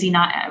on a busy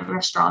night at a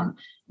restaurant,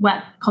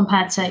 where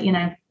compared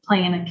to,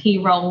 playing a key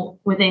role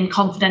within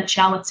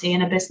confidentiality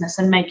in a business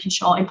and making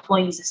sure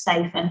employees are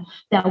safe and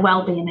their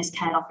well-being is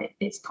cared of.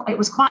 It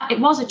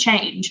was a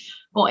change,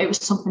 but it was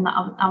something that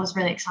I was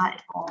really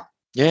excited for.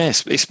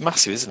 Yes, it's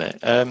massive, isn't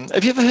it?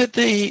 Have you ever heard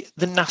the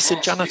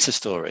NASA janitor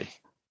story?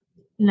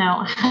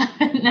 No,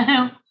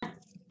 no.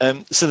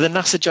 So the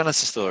NASA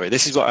janitor story,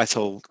 this is what I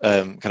told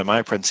kind of my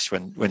apprentice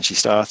when she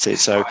started.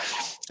 So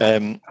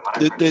I'm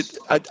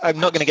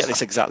not going to get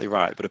this exactly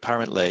right, but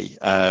apparently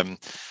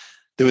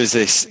there was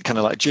this kind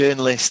of like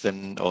journalist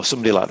or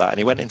somebody like that, and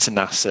he went into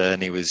NASA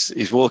and he was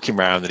walking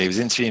around and he was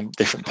interviewing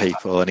different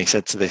people, and he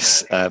said to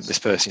this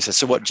person, he said,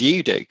 "So what do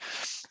you do?"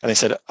 And they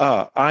said,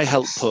 "Oh, I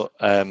helped put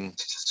the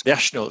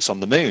astronauts on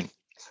the moon." And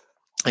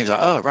he was like,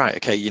 "Oh, right,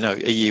 okay.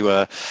 Are you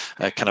a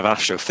kind of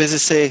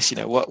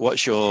astrophysicist?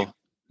 What's your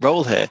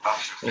role here?"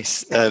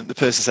 The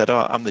person said,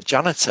 "Oh, I'm the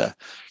janitor."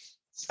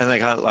 And they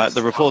kind of like,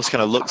 the reporter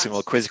kind of looked at him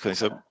all quizzically and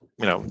said,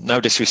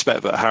 "No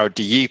disrespect, but how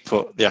do you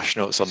put the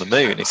astronauts on the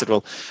moon?" He said,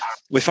 well,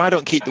 if I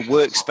don't keep the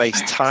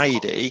workspace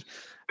tidy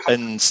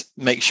and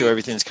make sure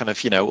everything's kind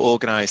of,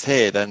 organized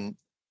here, then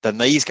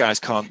these guys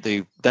can't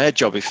do their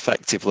job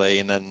effectively.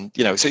 And then,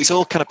 so it's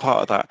all kind of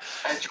part of that.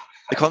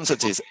 The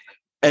concept is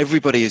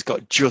everybody has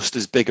got just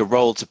as big a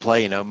role to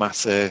play, no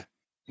matter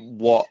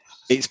what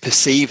it's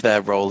perceived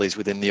their role is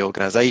within the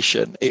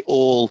organization. It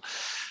all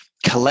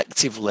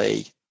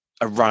collectively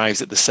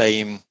arrives at the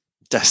same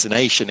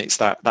destination. It's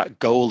that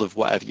goal of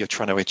whatever you're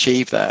trying to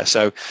achieve there.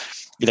 So,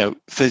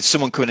 for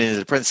someone coming in as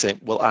an apprentice saying,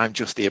 well, I'm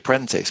just the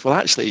apprentice. Well,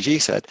 actually, as you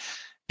said,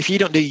 if you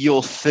don't do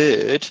your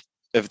third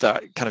of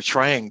that kind of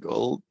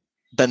triangle,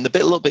 then the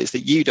little bits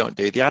that you don't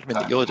do, the admin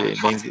that you're doing,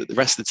 means that the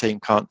rest of the team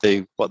can't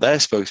do what they're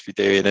supposed to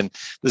be doing. And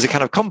there's a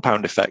kind of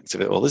compound effect of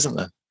it all, isn't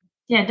there?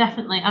 Yeah,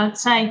 definitely. I would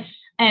say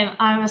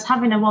I was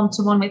having a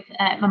one-to-one with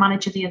my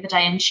manager the other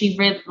day, and she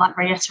really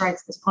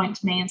reiterated this point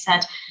to me and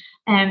said,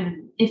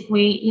 if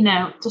we,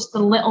 just the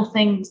little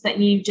things that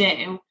you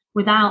do,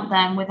 without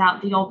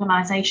the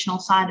organizational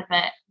side of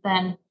it,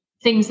 then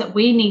things that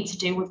we need to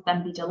do would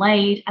then be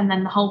delayed, and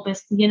then the whole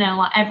business,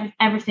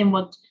 everything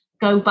would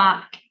go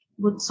back,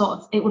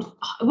 it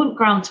wouldn't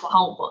ground to a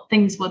halt, but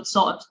things would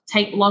sort of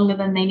take longer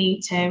than they need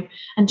to,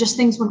 and just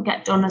things wouldn't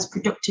get done as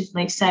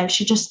productively. So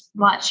she just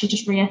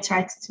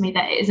reiterated to me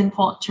that it is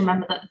important to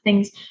remember that the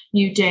things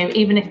you do,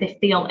 even if they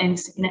feel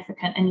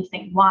insignificant and you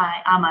think,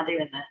 why am I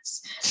doing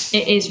this,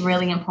 it is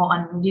really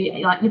important.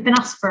 You've been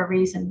asked for a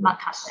reason, that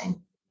kind of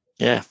thing.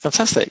 Yeah,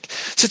 fantastic.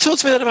 So talk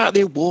to me then about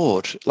the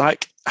award.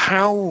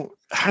 How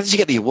did you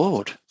get the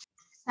award?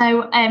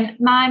 So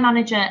my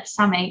manager,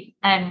 Sammy,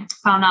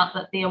 found out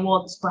that the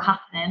awards were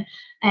happening,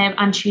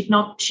 and she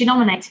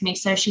nominated me.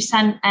 So she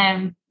sent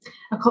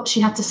she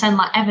had to send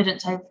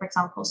evidence over, for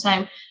example.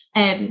 So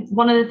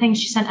one of the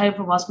things she sent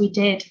over was we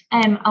did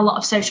a lot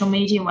of social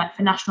media work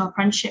for National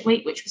Apprenticeship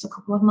Week, which was a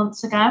couple of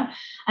months ago.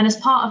 And as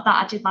part of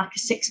that, I did a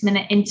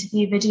 6-minute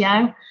interview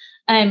video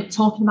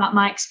talking about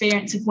my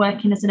experience of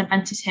working as an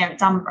apprentice here at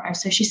Danborough.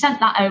 So she sent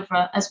that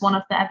over as one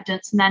of the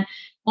evidence, and then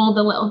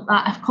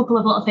a couple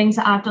of little things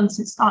that I've done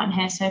since starting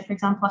here. So, for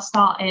example, I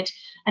started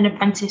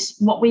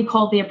what we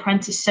call the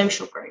apprentice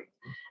social group,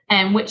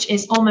 which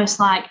is almost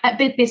like at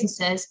big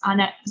businesses. I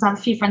know because I have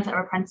a few friends that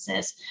are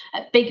apprentices.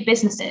 At big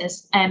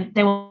businesses,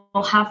 they will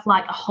have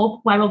a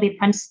hub where all the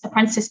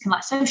apprentices can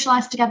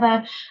socialise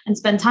together and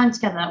spend time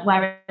together.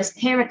 Whereas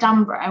here at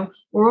Danborough,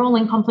 we're all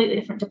in completely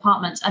different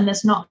departments, and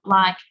there's not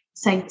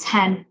say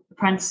 10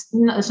 apprentices.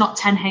 There's not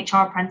 10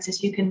 HR apprentices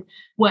who can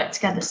work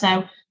together.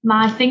 So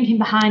my thinking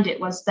behind it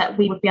was that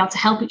we would be able to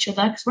help each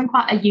other, because we're in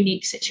quite a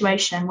unique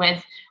situation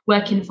with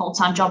working a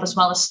full-time job as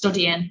well as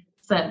studying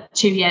for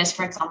 2 years,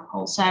 for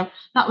example. So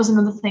that was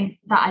another thing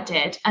that I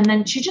did. And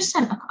then she just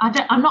sent,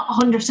 I'm not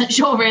 100%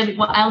 sure really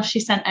what else she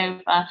sent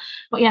over.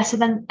 But yeah, so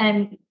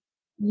then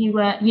you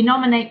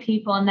nominate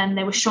people, and then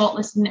they were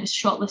shortlisted, and it was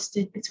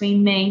shortlisted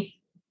between me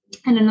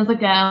and another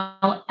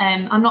girl.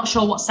 I'm not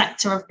sure what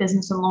sector of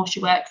business and law she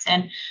worked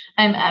in,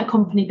 at a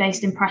company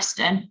based in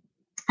Preston.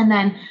 And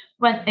then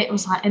when it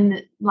was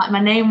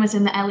my name was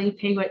in the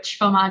LEP, which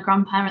for my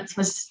grandparents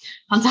was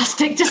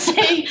fantastic to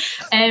see.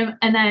 And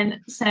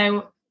then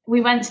so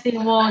we went to the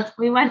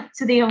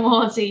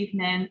awards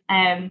evening,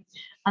 and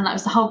that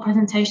was the whole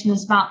presentation.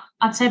 There's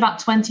I'd say about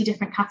 20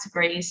 different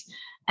categories,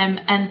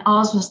 and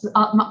ours was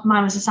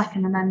mine was the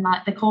second. And then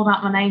they called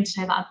out my name to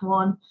say that I'd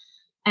won.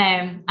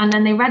 And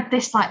then they read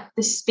this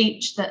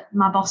speech that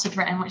my boss had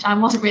written, which I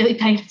wasn't really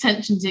paying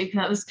attention to because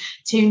I was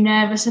too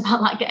nervous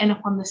about like getting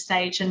up on the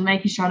stage and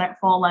making sure I don't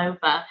fall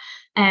over.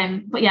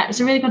 But yeah, it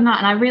was a really good night,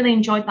 and I really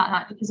enjoyed that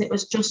night because it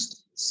was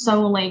just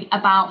solely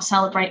about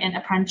celebrating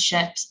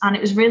apprenticeships, and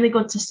it was really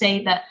good to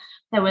see that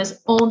there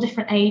was all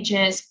different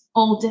ages,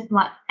 all different,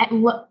 like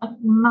a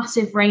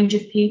massive range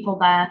of people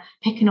there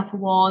picking up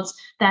awards.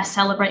 They're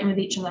celebrating with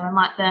each other, and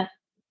like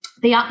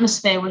the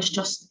atmosphere was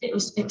just, it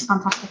was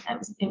fantastic.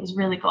 It was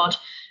really good.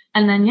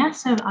 And then yeah,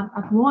 so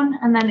I've won,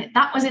 and then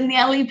that was in the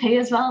LEP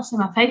as well, so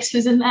my face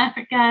was in there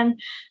again.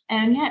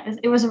 And yeah,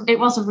 it was a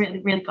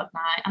really, really good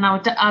night, and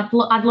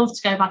I'd love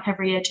to go back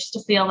every year just to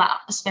feel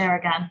that atmosphere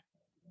again.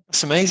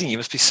 That's amazing. You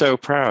must be so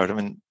proud. I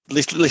mean,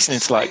 listening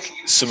to like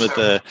some of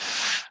the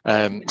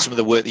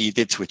work that you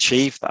did to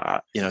achieve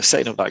that, you know,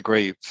 setting up that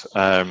group.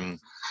 I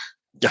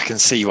can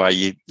see why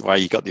you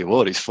got the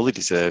award. It's fully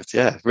deserved.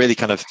 Yeah, really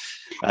kind of.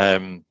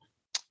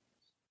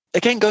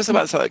 Again, goes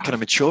about that kind of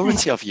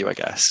maturity of you, I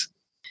guess.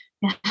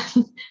 Yeah,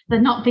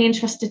 they're not being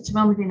trusted to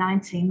only be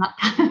 19. That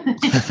kind of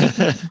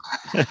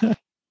thing.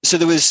 So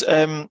there was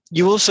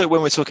you also,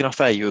 when we're talking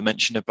off air, you were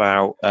mentioning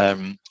about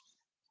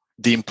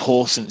the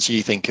importance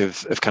you think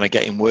of kind of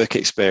getting work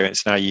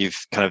experience. Now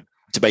you've kind of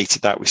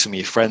debated that with some of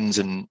your friends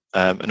and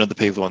other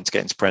people who want to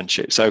get into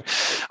apprenticeship. So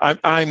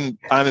I'm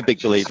a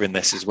big believer in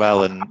this as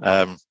well. And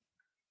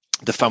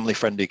the family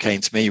friend who came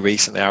to me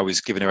recently, I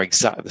was giving her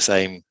exactly the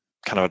same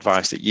kind of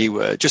advice that you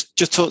were.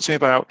 Just talk to me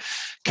about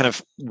kind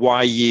of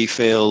why you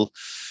feel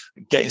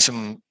getting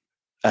some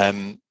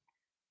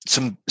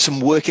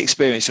work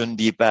experience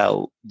under your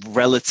belt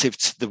relative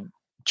to the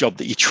job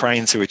that you're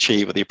trying to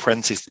achieve, or the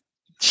apprenticeship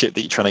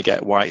that you're trying to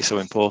get, why it's so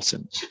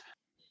important.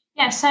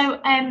 Yeah, so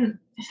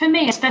for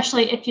me,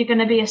 especially if you're going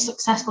to be a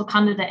successful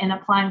candidate in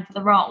applying for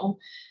the role,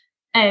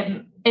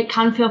 it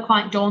can feel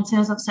quite daunting,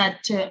 as I've said,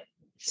 to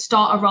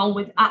start a role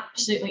with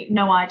absolutely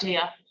no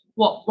idea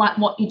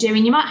what you're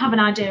doing. You might have an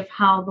idea of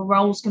how the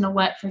role's going to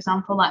work, for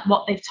example, like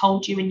what they've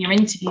told you in your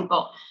interview,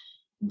 but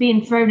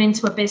being thrown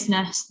into a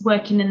business,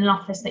 working in an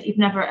office that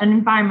an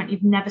environment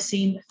you've never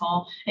seen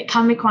before, it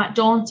can be quite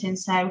daunting.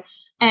 So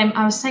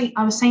I was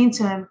saying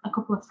to a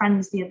couple of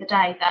friends the other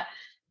day that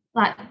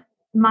like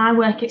my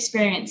work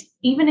experience,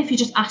 even if you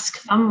just ask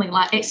family,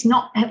 like it's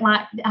not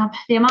like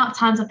the amount of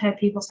times I've heard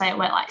people say at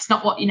work, like it's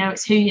not what you know,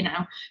 it's who you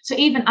know. So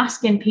even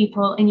asking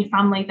people in your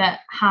family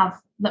that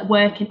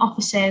work in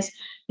offices,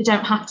 they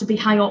don't have to be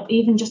high up,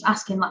 even just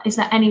asking like, is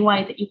there any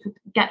way that you could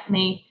get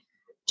me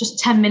just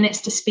 10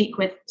 minutes to speak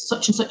with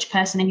such and such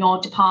person in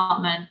your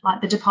department, like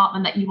the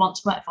department that you want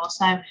to work for.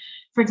 So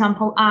for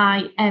example,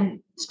 I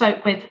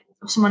spoke with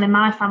someone in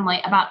my family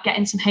about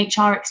getting some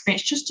HR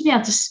experience just to be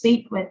able to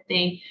speak with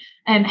the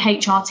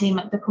HR team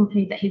at the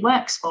company that he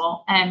works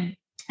for.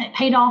 It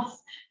paid off,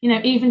 you know,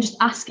 even just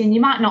asking.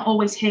 You might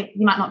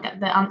not get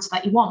the answer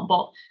that you want,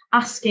 but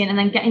asking and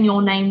then getting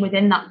your name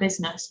within that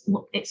business,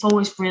 it's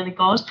always really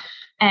good.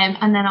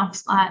 And then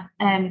obviously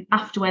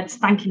afterwards,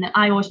 thanking them.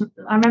 I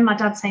remember my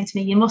dad saying to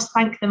me, you must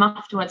thank them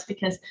afterwards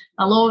because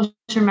they'll always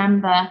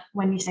remember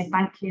when you say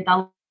thank you.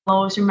 They'll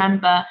always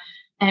remember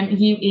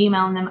you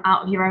emailing them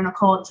out of your own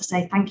accord to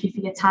say thank you for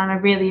your time. I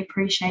really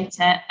appreciate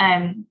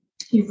it.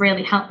 You've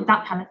really helped with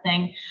that kind of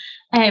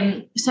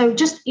thing. So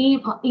just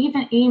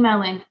even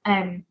emailing,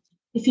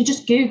 if you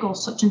just Google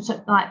such and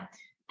such, like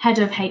head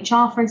of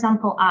HR, for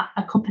example, at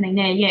a company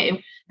near you,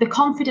 the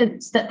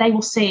confidence that they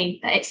will see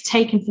that it's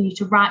taken for you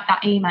to write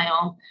that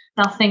email,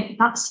 they'll think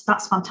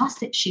that's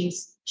fantastic.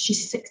 She's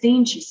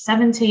 16, she's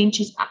 17,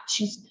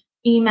 she's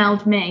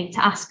emailed me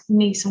to ask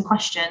me some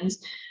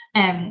questions.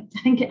 I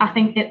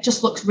think it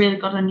just looks really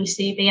good on your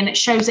CV, and it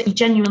shows that you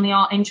genuinely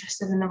are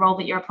interested in the role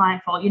that you're applying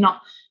for. You're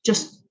not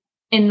just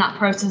in that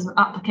process of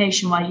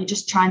application where you're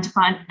just trying to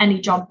find any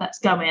job that's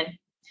going.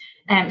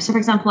 So for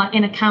example, like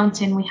in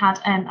accounting, we had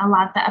a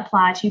lad that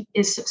applied who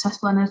is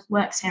successful and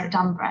works here at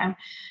Danborough.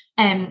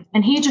 And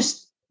he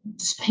just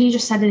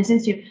said in his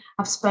interview,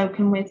 I've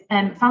spoken with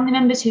family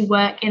members who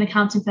work in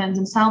accounting firms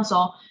themselves,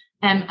 or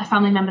a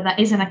family member that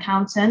is an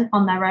accountant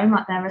on their own,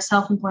 like they're a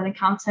self-employed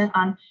accountant,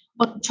 and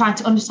trying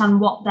to understand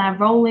what their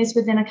role is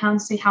within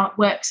accountancy, how it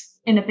works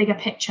in a bigger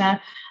picture.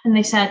 And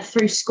they said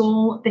through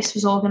school, this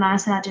was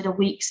organised, and I did a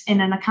week's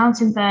in an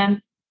accounting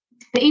firm.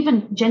 But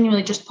even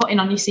genuinely just putting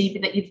on your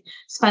CV that you've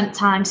spent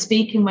time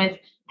speaking with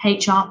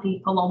HR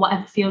people or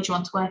whatever field you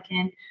want to work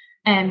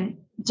in,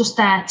 just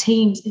their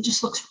teams, it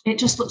just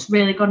looks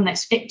really good, and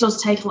it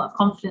does take a lot of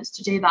confidence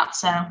to do that.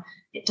 So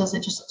it just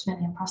looks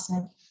really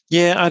impressive.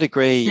 Yeah, I'd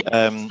agree.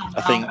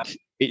 I think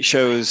it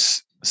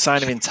shows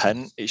sign of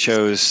intent. It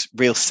shows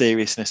real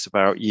seriousness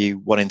about you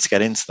wanting to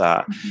get into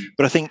that. Mm-hmm.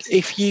 But I think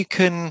if you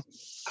can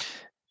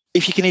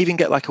even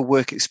get like a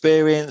work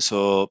experience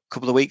or a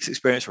couple of weeks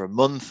experience or a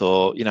month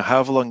or, you know,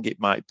 however long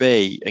it might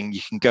be, and you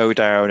can go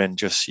down and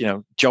just, you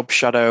know, job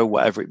shadow,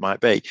 whatever it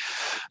might be.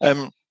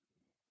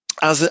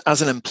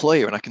 As an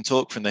employer, and I can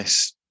talk from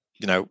this,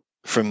 you know,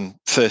 from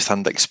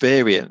firsthand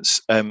experience,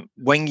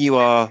 when you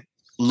are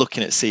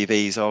looking at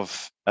CVs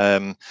of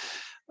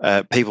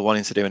people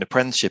wanting to do an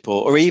apprenticeship,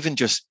 or even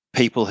just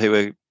people who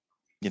are,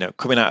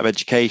 coming out of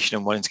education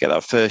and wanting to get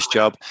that first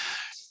job.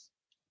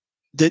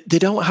 They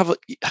don't have,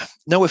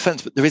 no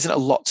offense, but there isn't a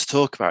lot to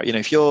talk about.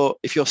 If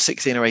you're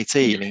 16 or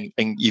 18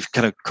 and you've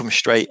kind of come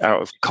straight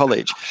out of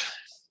college,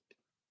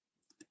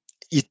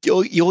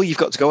 all you've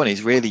got to go on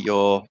is really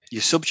your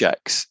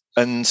subjects,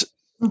 and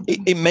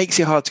it makes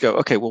it hard to go,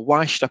 okay, well,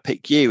 why should I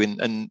pick you?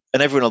 And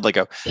everyone will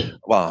go,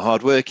 well, I'm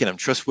hardworking, I'm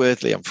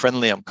trustworthy, I'm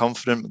friendly, I'm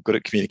confident, I'm good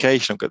at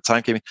communication, I'm good at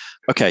timekeeping.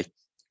 Okay,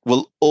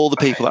 well, all the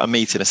people that I'm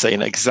meeting are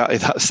saying exactly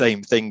that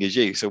same thing as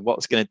you. So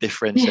what's going to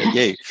differentiate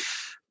you?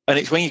 And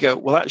it's when you go,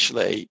 well,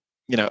 actually,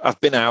 I've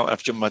been out,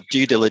 I've done my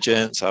due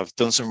diligence, I've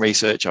done some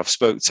research, I've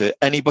spoke to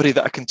anybody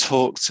that I can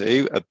talk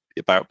to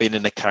about being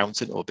an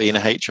accountant or being a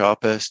HR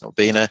person or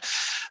being an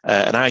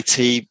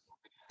IT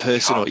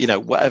person, or,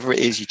 whatever it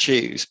is you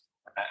choose.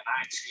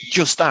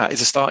 Just that is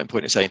a starting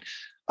point of saying,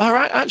 all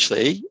right,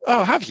 actually,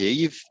 have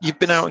you? You've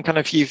been out and kind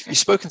of you've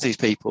spoken to these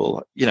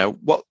people.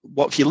 What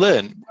have you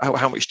learned?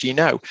 How much do you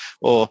know?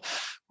 Or,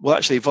 well,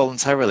 actually,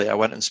 voluntarily, I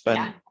went and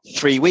spent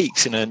 3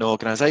 weeks in an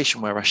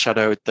organisation where I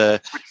shadowed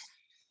the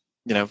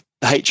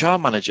HR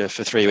manager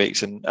for 3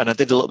 weeks, and I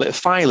did a little bit of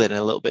filing and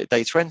a little bit of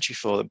data entry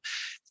for them.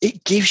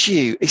 It gives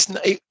you,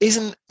 it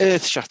isn't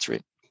earth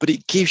shattering, but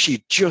it gives you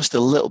just a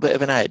little bit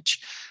of an edge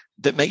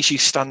that makes you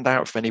stand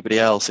out from anybody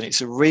else. And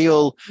it's a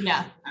real,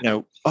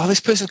 this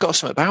person's got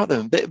something about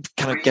them, a bit of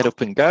kind of get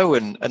up and go.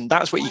 And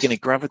that's what you're going to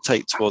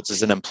gravitate towards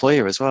as an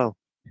employer as well.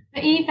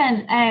 But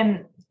even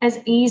as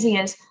easy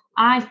as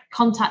at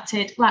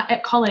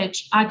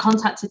college, I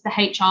contacted the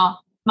HR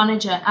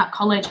manager at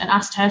college and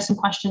asked her some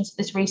questions for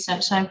this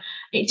research. So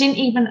it didn't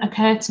even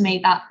occur to me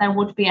that there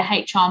would be a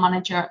HR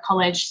manager at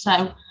college.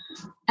 So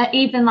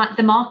even like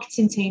the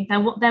marketing team,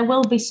 there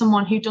will be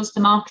someone who does the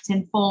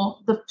marketing for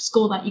the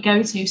school that you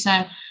go to.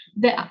 So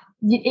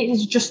it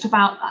is just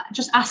about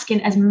just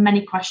asking as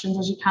many questions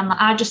as you can. Like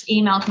I just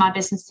emailed my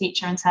business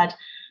teacher and said,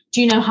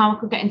 do you know how I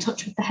could get in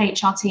touch with the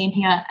HR team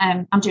here?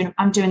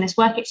 I'm doing this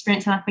work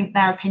experience, and I think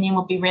their opinion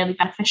would be really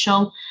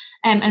beneficial.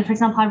 And for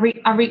example,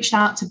 I reached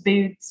out to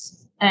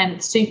Booths,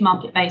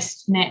 supermarket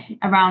based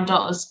around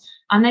us,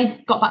 and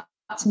they got back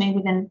to me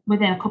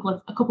within a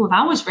couple of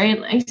hours,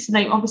 really. So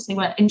they obviously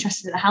were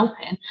interested in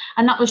helping,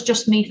 and that was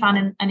just me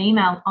finding an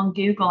email on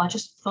Google. I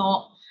just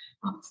thought,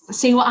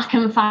 see what I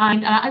can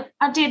find, and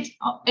I did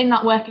in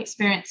that work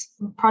experience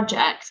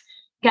project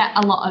get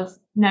a lot of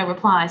no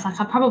replies. Like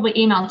I probably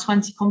emailed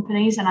 20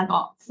 companies and I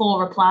got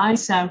 4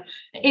 replies. So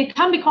it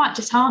can be quite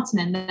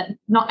disheartening that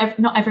not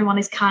everyone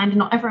is kind and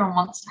not everyone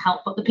wants to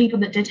help, but the people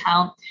that did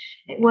help,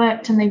 it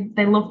worked, and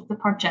they loved the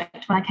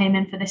project when I came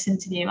in for this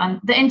interview.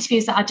 And the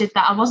interviews that I did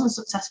that I wasn't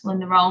successful in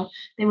the role,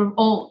 they were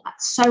all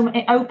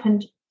it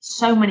opened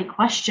so many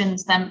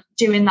questions. Them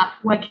doing that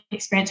work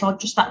experience or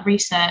just that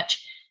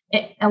research,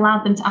 it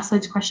allowed them to ask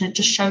loads of questions. It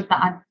just showed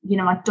that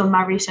I'd done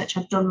my research,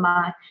 I've done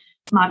my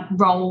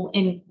role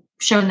in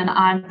showing them that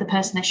I'm the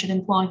person they should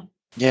employ.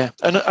 Yeah,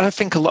 and I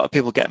think a lot of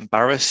people get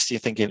embarrassed. You're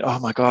thinking, oh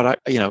my God,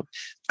 I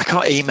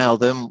can't email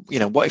them.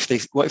 What if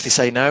they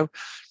say no?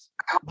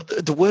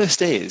 The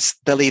worst is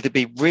they'll either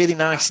be really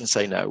nice and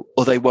say no,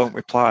 or they won't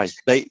reply.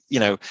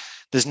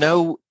 There's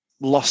no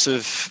loss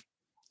of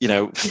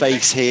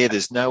face here.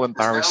 There's no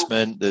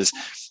embarrassment. There's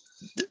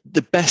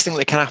the best thing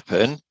that can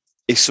happen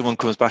if someone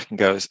comes back and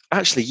goes,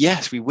 actually,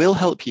 yes, we will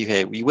help you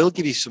here. We will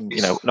give you some,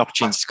 an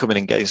opportunity to come in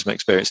and get some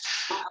experience.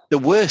 The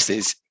worst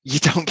is you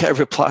don't get a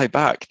reply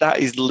back. That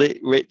is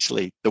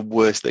literally the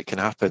worst that can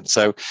happen.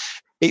 So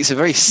it's a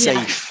very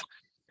safe,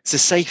 it's a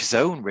safe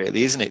zone,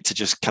 really, isn't it? To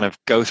just kind of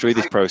go through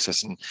this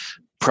process and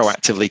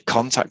proactively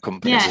contact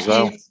companies as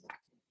well.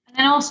 And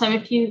then also,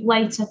 if you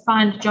later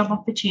find a job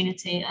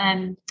opportunity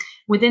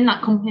within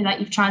that company that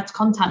you've tried to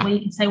contact, where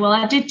you can say, well,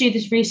 I did do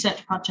this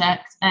research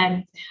project.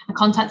 I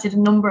contacted a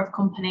number of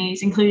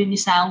companies, including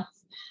yourself.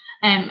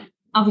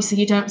 Obviously,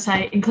 you don't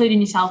say including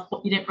yourself,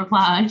 but you didn't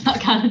reply, that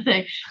kind of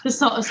thing. Just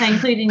sort of say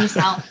including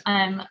yourself,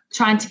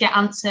 trying to get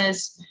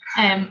answers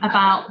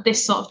about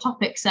this sort of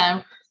topic.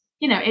 So,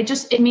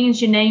 it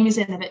means your name is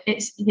in it.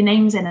 It's your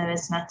name's in a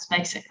business,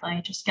 basically.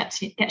 It just gets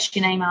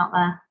your name out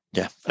there.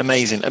 Yeah,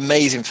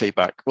 amazing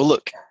feedback. Well,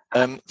 look,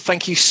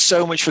 thank you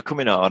so much for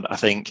coming on. I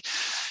think,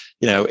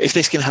 if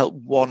this can help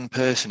one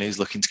person who's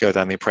looking to go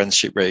down the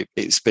apprenticeship route,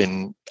 it's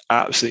been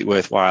absolutely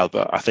worthwhile.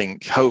 But I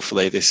think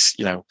hopefully this,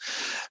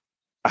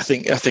 I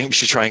think we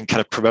should try and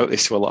kind of promote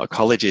this to a lot of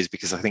colleges,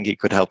 because I think it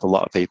could help a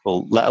lot of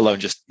people, let alone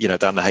just,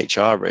 down the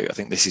HR route. I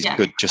think this is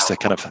good just to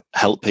kind of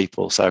help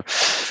people. So,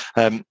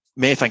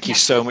 Mia, thank you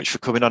so much for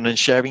coming on and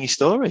sharing your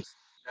story.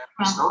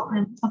 Well,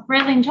 I've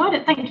really enjoyed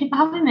it. Thank you for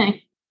having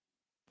me.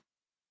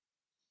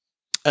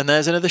 And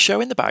there's another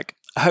show in the bag.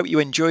 I hope you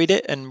enjoyed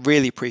it and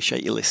really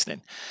appreciate you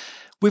listening.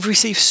 We've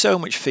received so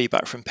much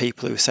feedback from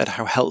people who said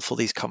how helpful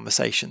these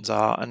conversations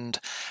are and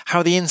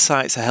how the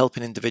insights are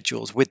helping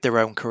individuals with their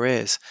own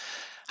careers.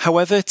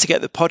 However, to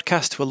get the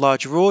podcast to a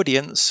larger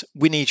audience,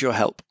 we need your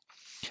help.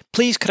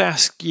 please could I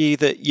ask you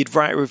that you'd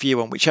write a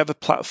review on whichever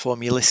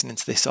platform you're listening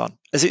to this on,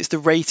 as it's the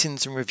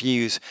ratings and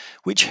reviews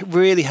which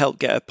really help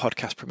get a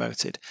podcast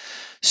promoted.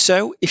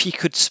 So if you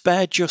could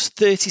spare just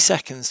 30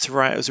 seconds to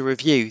write us a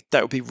review,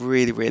 that would be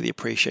really, really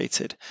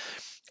appreciated.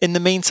 In the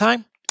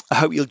meantime, I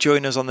hope you'll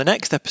join us on the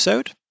next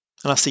episode,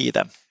 and I'll see you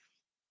then.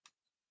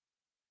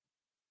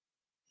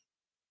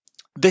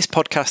 This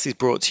podcast is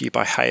brought to you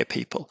by Hire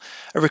People,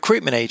 a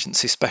recruitment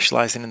agency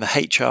specialising in the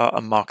HR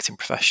and marketing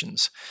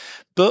professions.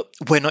 But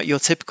we're not your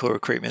typical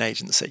recruitment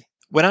agency.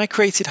 When I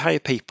created Hire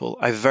People,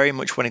 I very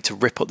much wanted to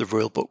rip up the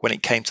rule book when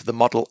it came to the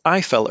model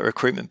I felt a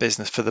recruitment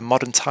business for the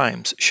modern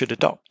times should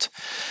adopt.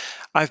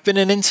 I've been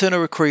an internal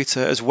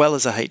recruiter as well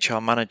as a HR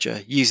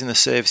manager using the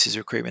services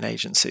recruitment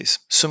agencies.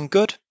 Some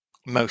good,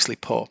 mostly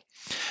poor.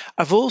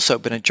 I've also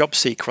been a job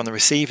seeker on the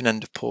receiving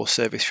end of poor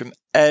service from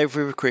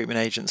every recruitment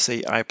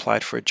agency I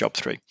applied for a job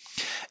through.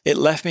 It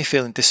left me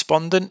feeling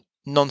despondent,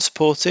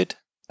 non-supported,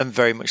 and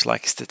very much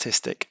like a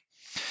statistic.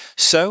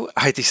 So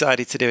I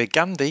decided to do a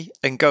Gandhi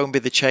and go and be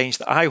the change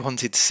that I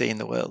wanted to see in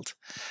the world.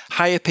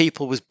 Hire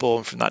People was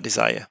born from that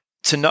desire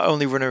to not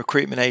only run a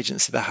recruitment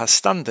agency that has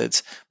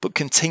standards, but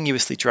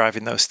continuously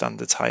driving those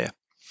standards higher.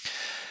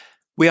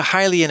 We are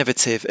highly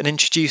innovative and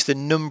introduced a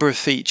number of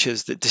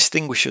features that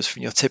distinguish us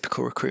from your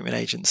typical recruitment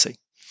agency.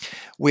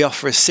 We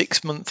offer a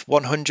 6-month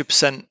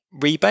 100%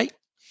 rebate.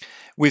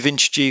 We've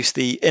introduced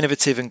the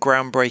innovative and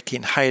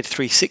groundbreaking Hired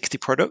 360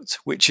 product,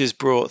 which has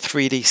brought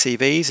 3D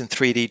CVs and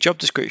 3D job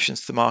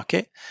descriptions to the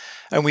market.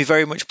 And we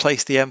very much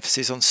place the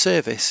emphasis on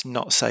service,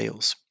 not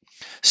sales.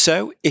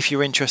 So if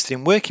you're interested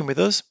in working with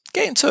us,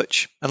 get in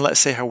touch and let's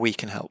see how we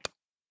can help.